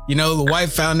like, the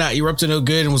wife found out you were up to no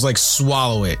good and was like,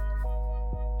 swallow it.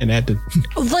 And had to.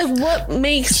 Like, what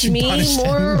makes me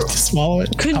more to swallow it?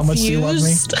 confused How much do you love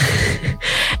me?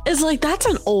 is like, that's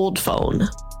an old phone.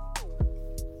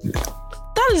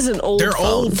 That is an old They're phone.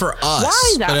 old for us.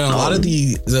 Why that but in phone? a lot of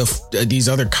these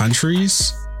other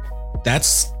countries,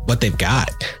 that's what they've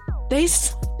got. Really?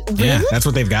 Yeah, that's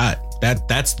what they've got.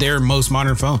 That's their most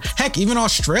modern phone. Heck, even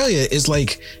Australia is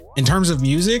like, in terms of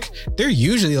music, they're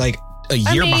usually like a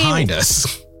year behind us.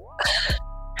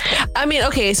 I mean,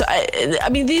 okay, so I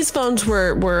mean, these phones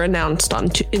were announced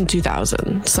in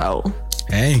 2000. So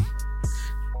hey,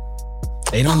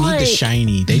 they don't need the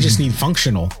shiny; they just need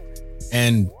functional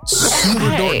and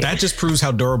super. That just proves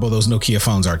how durable those Nokia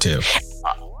phones are too.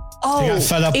 They got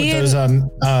fed up with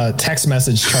those text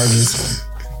message charges.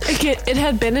 It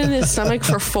had been in his stomach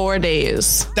for 4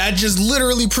 days. That just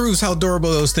literally proves how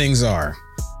durable those things are.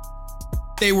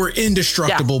 They were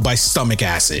indestructible by stomach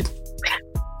acid.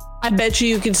 I bet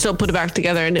you can still put it back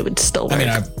together and it would still work. I mean,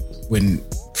 I wouldn't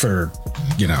for,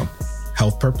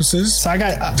 health purposes. So I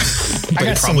got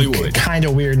some kind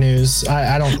of weird news.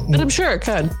 I don't. But I'm sure it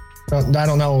could. I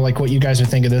don't know like what you guys would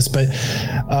think of this, but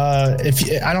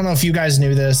I don't know if you guys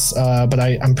knew this, but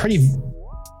I'm pretty.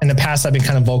 In the past, I've been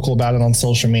kind of vocal about it on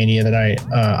social media that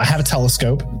I have a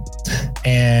telescope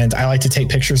and I like to take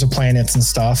pictures of planets and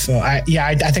stuff. I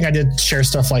think I did share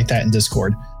stuff like that in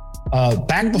Discord.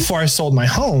 Back before I sold my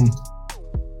home,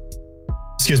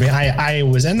 I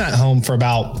was in that home for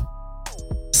about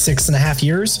 6.5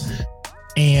 years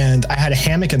and I had a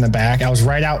hammock in the back. I was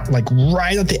right at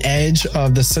the edge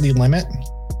of the city limit.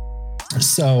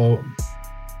 So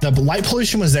the light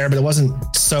pollution was there, but it wasn't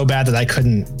so bad that I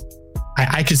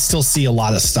could still see a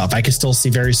lot of stuff. I could still see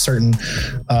very certain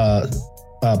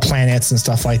planets and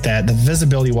stuff like that. The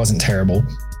visibility wasn't terrible.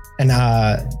 And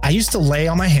I used to lay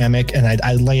on my hammock and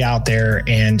I'd lay out there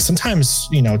and sometimes,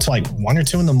 till like 1 or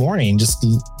 2 in the morning, just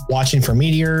watching for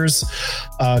meteors.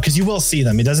 Cause you will see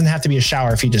them. It doesn't have to be a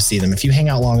shower if you just see them. If you hang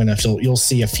out long enough, you'll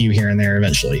see a few here and there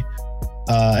eventually.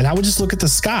 And I would just look at the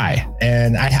sky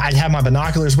and I'd have my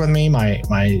binoculars with me, my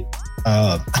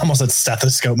almost a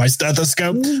stethoscope, my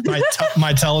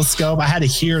telescope. I had to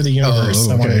hear the universe.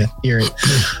 I wanted to hear it.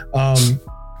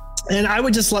 And I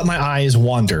would just let my eyes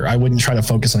wander. I wouldn't try to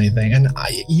focus on anything. And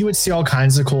you would see all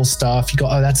kinds of cool stuff. You go,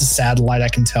 oh, that's a satellite. I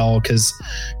can tell because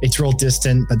it's real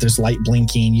distant, but there's light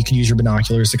blinking. You can use your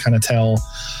binoculars to kind of tell.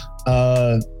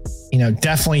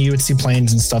 Definitely you would see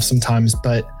planes and stuff sometimes,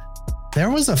 but there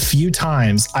was a few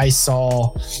times I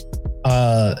saw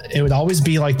it would always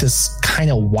be like this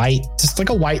kind of white, just like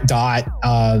a white dot.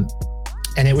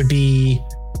 And it would be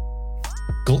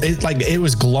it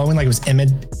was glowing, like it was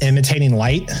imitating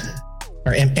light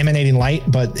or emanating light,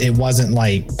 but it wasn't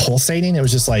like pulsating. It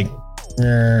was just like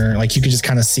you could just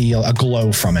kind of see a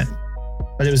glow from it,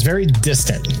 but it was very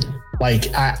distant.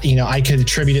 Like, I could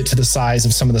attribute it to the size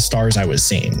of some of the stars I was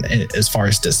seeing as far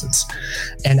as distance.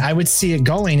 And I would see it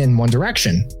going in one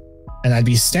direction and I'd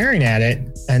be staring at it.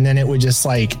 And then it would just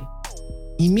like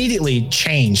immediately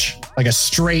change, like a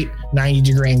straight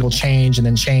 90-degree angle change and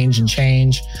then change.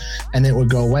 And then it would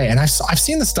go away. And I've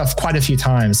seen this stuff quite a few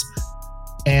times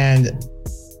and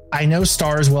I know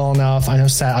stars well enough. I know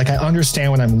I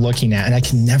understand what I'm looking at and I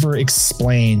can never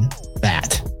explain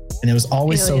that. And it was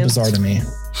always so bizarre to me.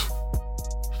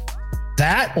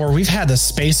 That, or we've had the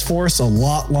Space Force a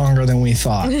lot longer than we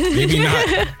thought. Maybe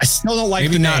not. I still don't like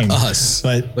maybe the name. Not us,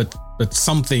 but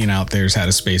something out there's had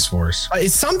a Space Force.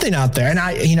 It's something out there, and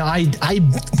I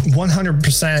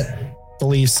 100%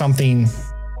 believe something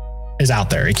is out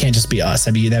there. It can't just be us.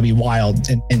 That'd be wild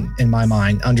in my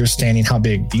mind, understanding how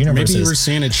big the universe is. Maybe we're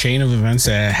seeing a chain of events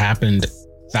that happened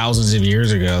thousands of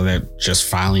years ago that just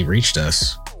finally reached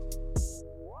us.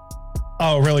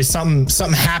 Oh, really?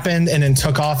 Something happened and then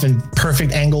took off in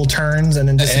perfect angle turns and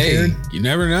then disappeared? Hey, you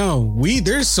never know.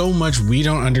 There's so much we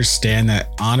don't understand that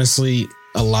honestly,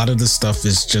 a lot of the stuff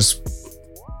is just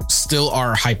still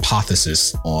our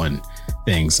hypothesis on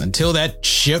things. Until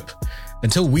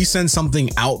we send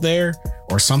something out there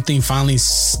or something finally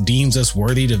deems us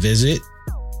worthy to visit,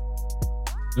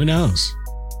 who knows?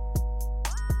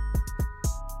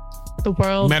 The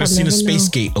world. You might have seen a space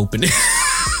gate open.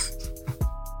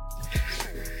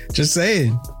 Just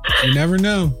saying. You never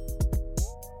know.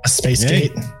 A space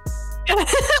gate.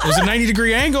 It was a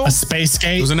 90-degree angle. A space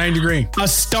gate. It was a 90-degree. A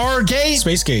Stargate.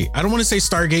 Space gate. I don't want to say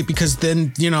Stargate because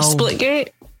then, Split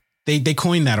gate. They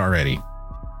coined that already.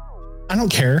 I don't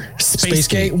care. Space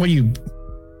gate. What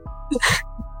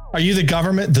are you the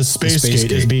government? The space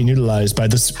gate is being utilized by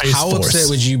the Space Force. How upset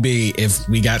would you be if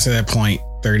we got to that point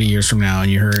 30 years from now and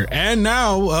you heard, and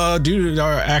now due to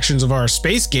our actions of our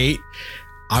space gate,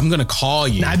 I'm going to call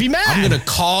you. I'd be mad. I'm going to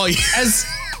call you. As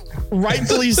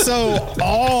rightfully so,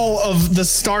 all of the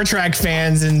Star Trek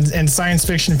fans and science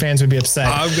fiction fans would be upset.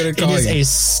 I'm going to call you. It is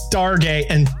a Stargate.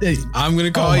 And I'm going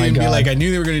to call you and be like, I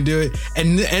knew they were going to do it.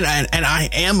 And I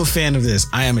am a fan of this.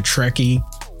 I am a Trekkie.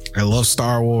 I love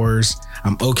Star Wars.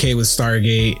 I'm okay with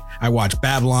Stargate. I watched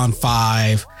Babylon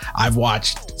 5. I've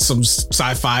watched some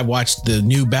sci-fi. I watched the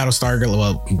new Battlestar,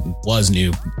 was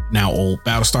new, now old,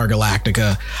 Battlestar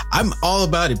Galactica. I'm all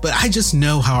about it, but I just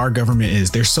know how our government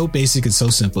is. They're so basic and so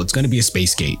simple. It's going to be a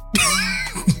space gate.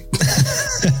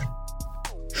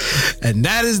 And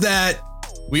that is that.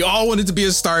 We all wanted to be a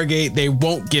Stargate. They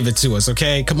won't give it to us,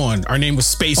 okay? Come on. Our name was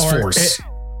Space Force.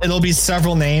 It'll be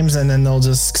several names and then they'll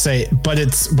just say, but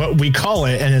it's what we call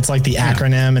it. And it's like the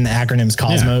acronym, and the acronym's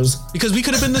Cosmos. Yeah. Because we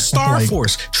could have been the Star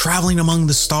Force, traveling among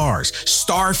the stars.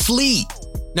 Starfleet.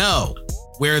 No,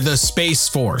 we're the Space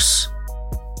Force.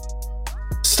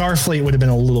 Starfleet would have been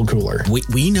a little cooler.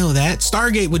 We know that.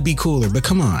 Stargate would be cooler, but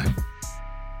come on.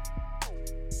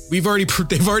 They've already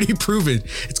proven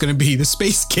it's going to be the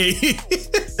Space Gate.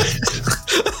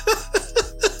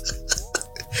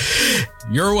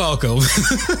 You're welcome.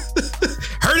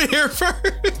 Heard it here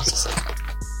first.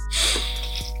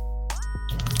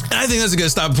 I think that's a good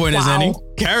stop point, as any.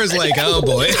 Kara's like, oh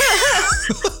boy.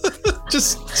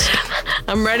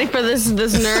 I'm ready for this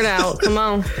nerd out. Come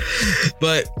on.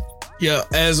 But yeah,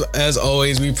 as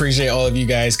always, we appreciate all of you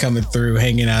guys coming through,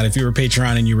 hanging out. If you were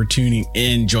Patreon and you were tuning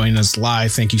in, joining us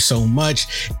live, thank you so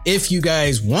much. If you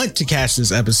guys want to catch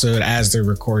this episode as they're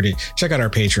recorded, check out our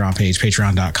Patreon page,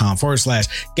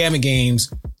 patreon.com/Gamut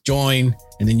Games. Join,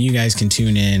 and then you guys can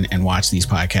tune in and watch these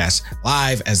podcasts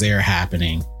live as they are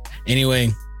happening.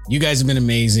 Anyway, you guys have been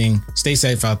amazing. Stay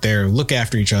safe out there. Look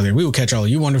after each other. We will catch all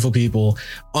of you wonderful people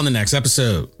on the next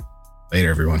episode. Later,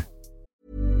 everyone.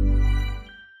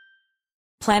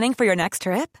 Planning for your next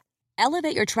trip?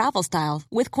 Elevate your travel style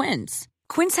with Quince.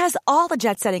 Quince has all the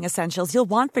jet-setting essentials you'll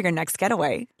want for your next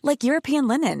getaway, like European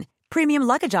linen, premium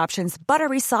luggage options,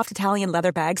 buttery soft Italian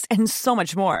leather bags, and so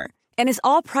much more. And is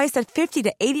all priced at 50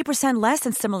 to 80% less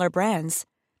than similar brands.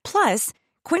 Plus,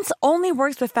 Quince only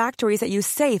works with factories that use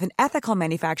safe and ethical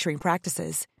manufacturing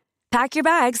practices. Pack your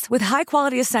bags with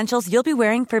high-quality essentials you'll be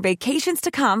wearing for vacations to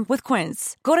come with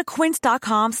Quince. Go to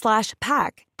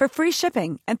quince.com/pack for free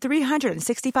shipping and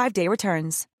 365-day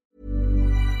returns.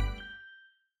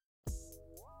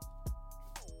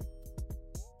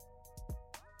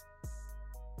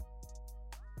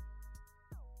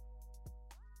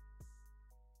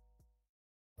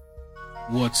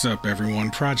 What's up, everyone?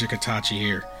 Project Itachi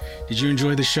here. Did you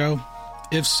enjoy the show?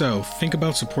 If so, think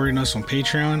about supporting us on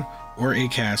Patreon or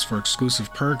Acast for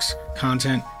exclusive perks,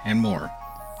 content, and more.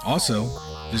 Also,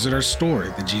 visit our store,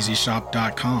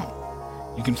 thegzshop.com.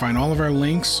 You can find all of our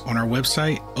links on our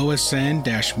website,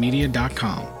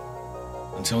 osn-media.com.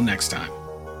 Until next time.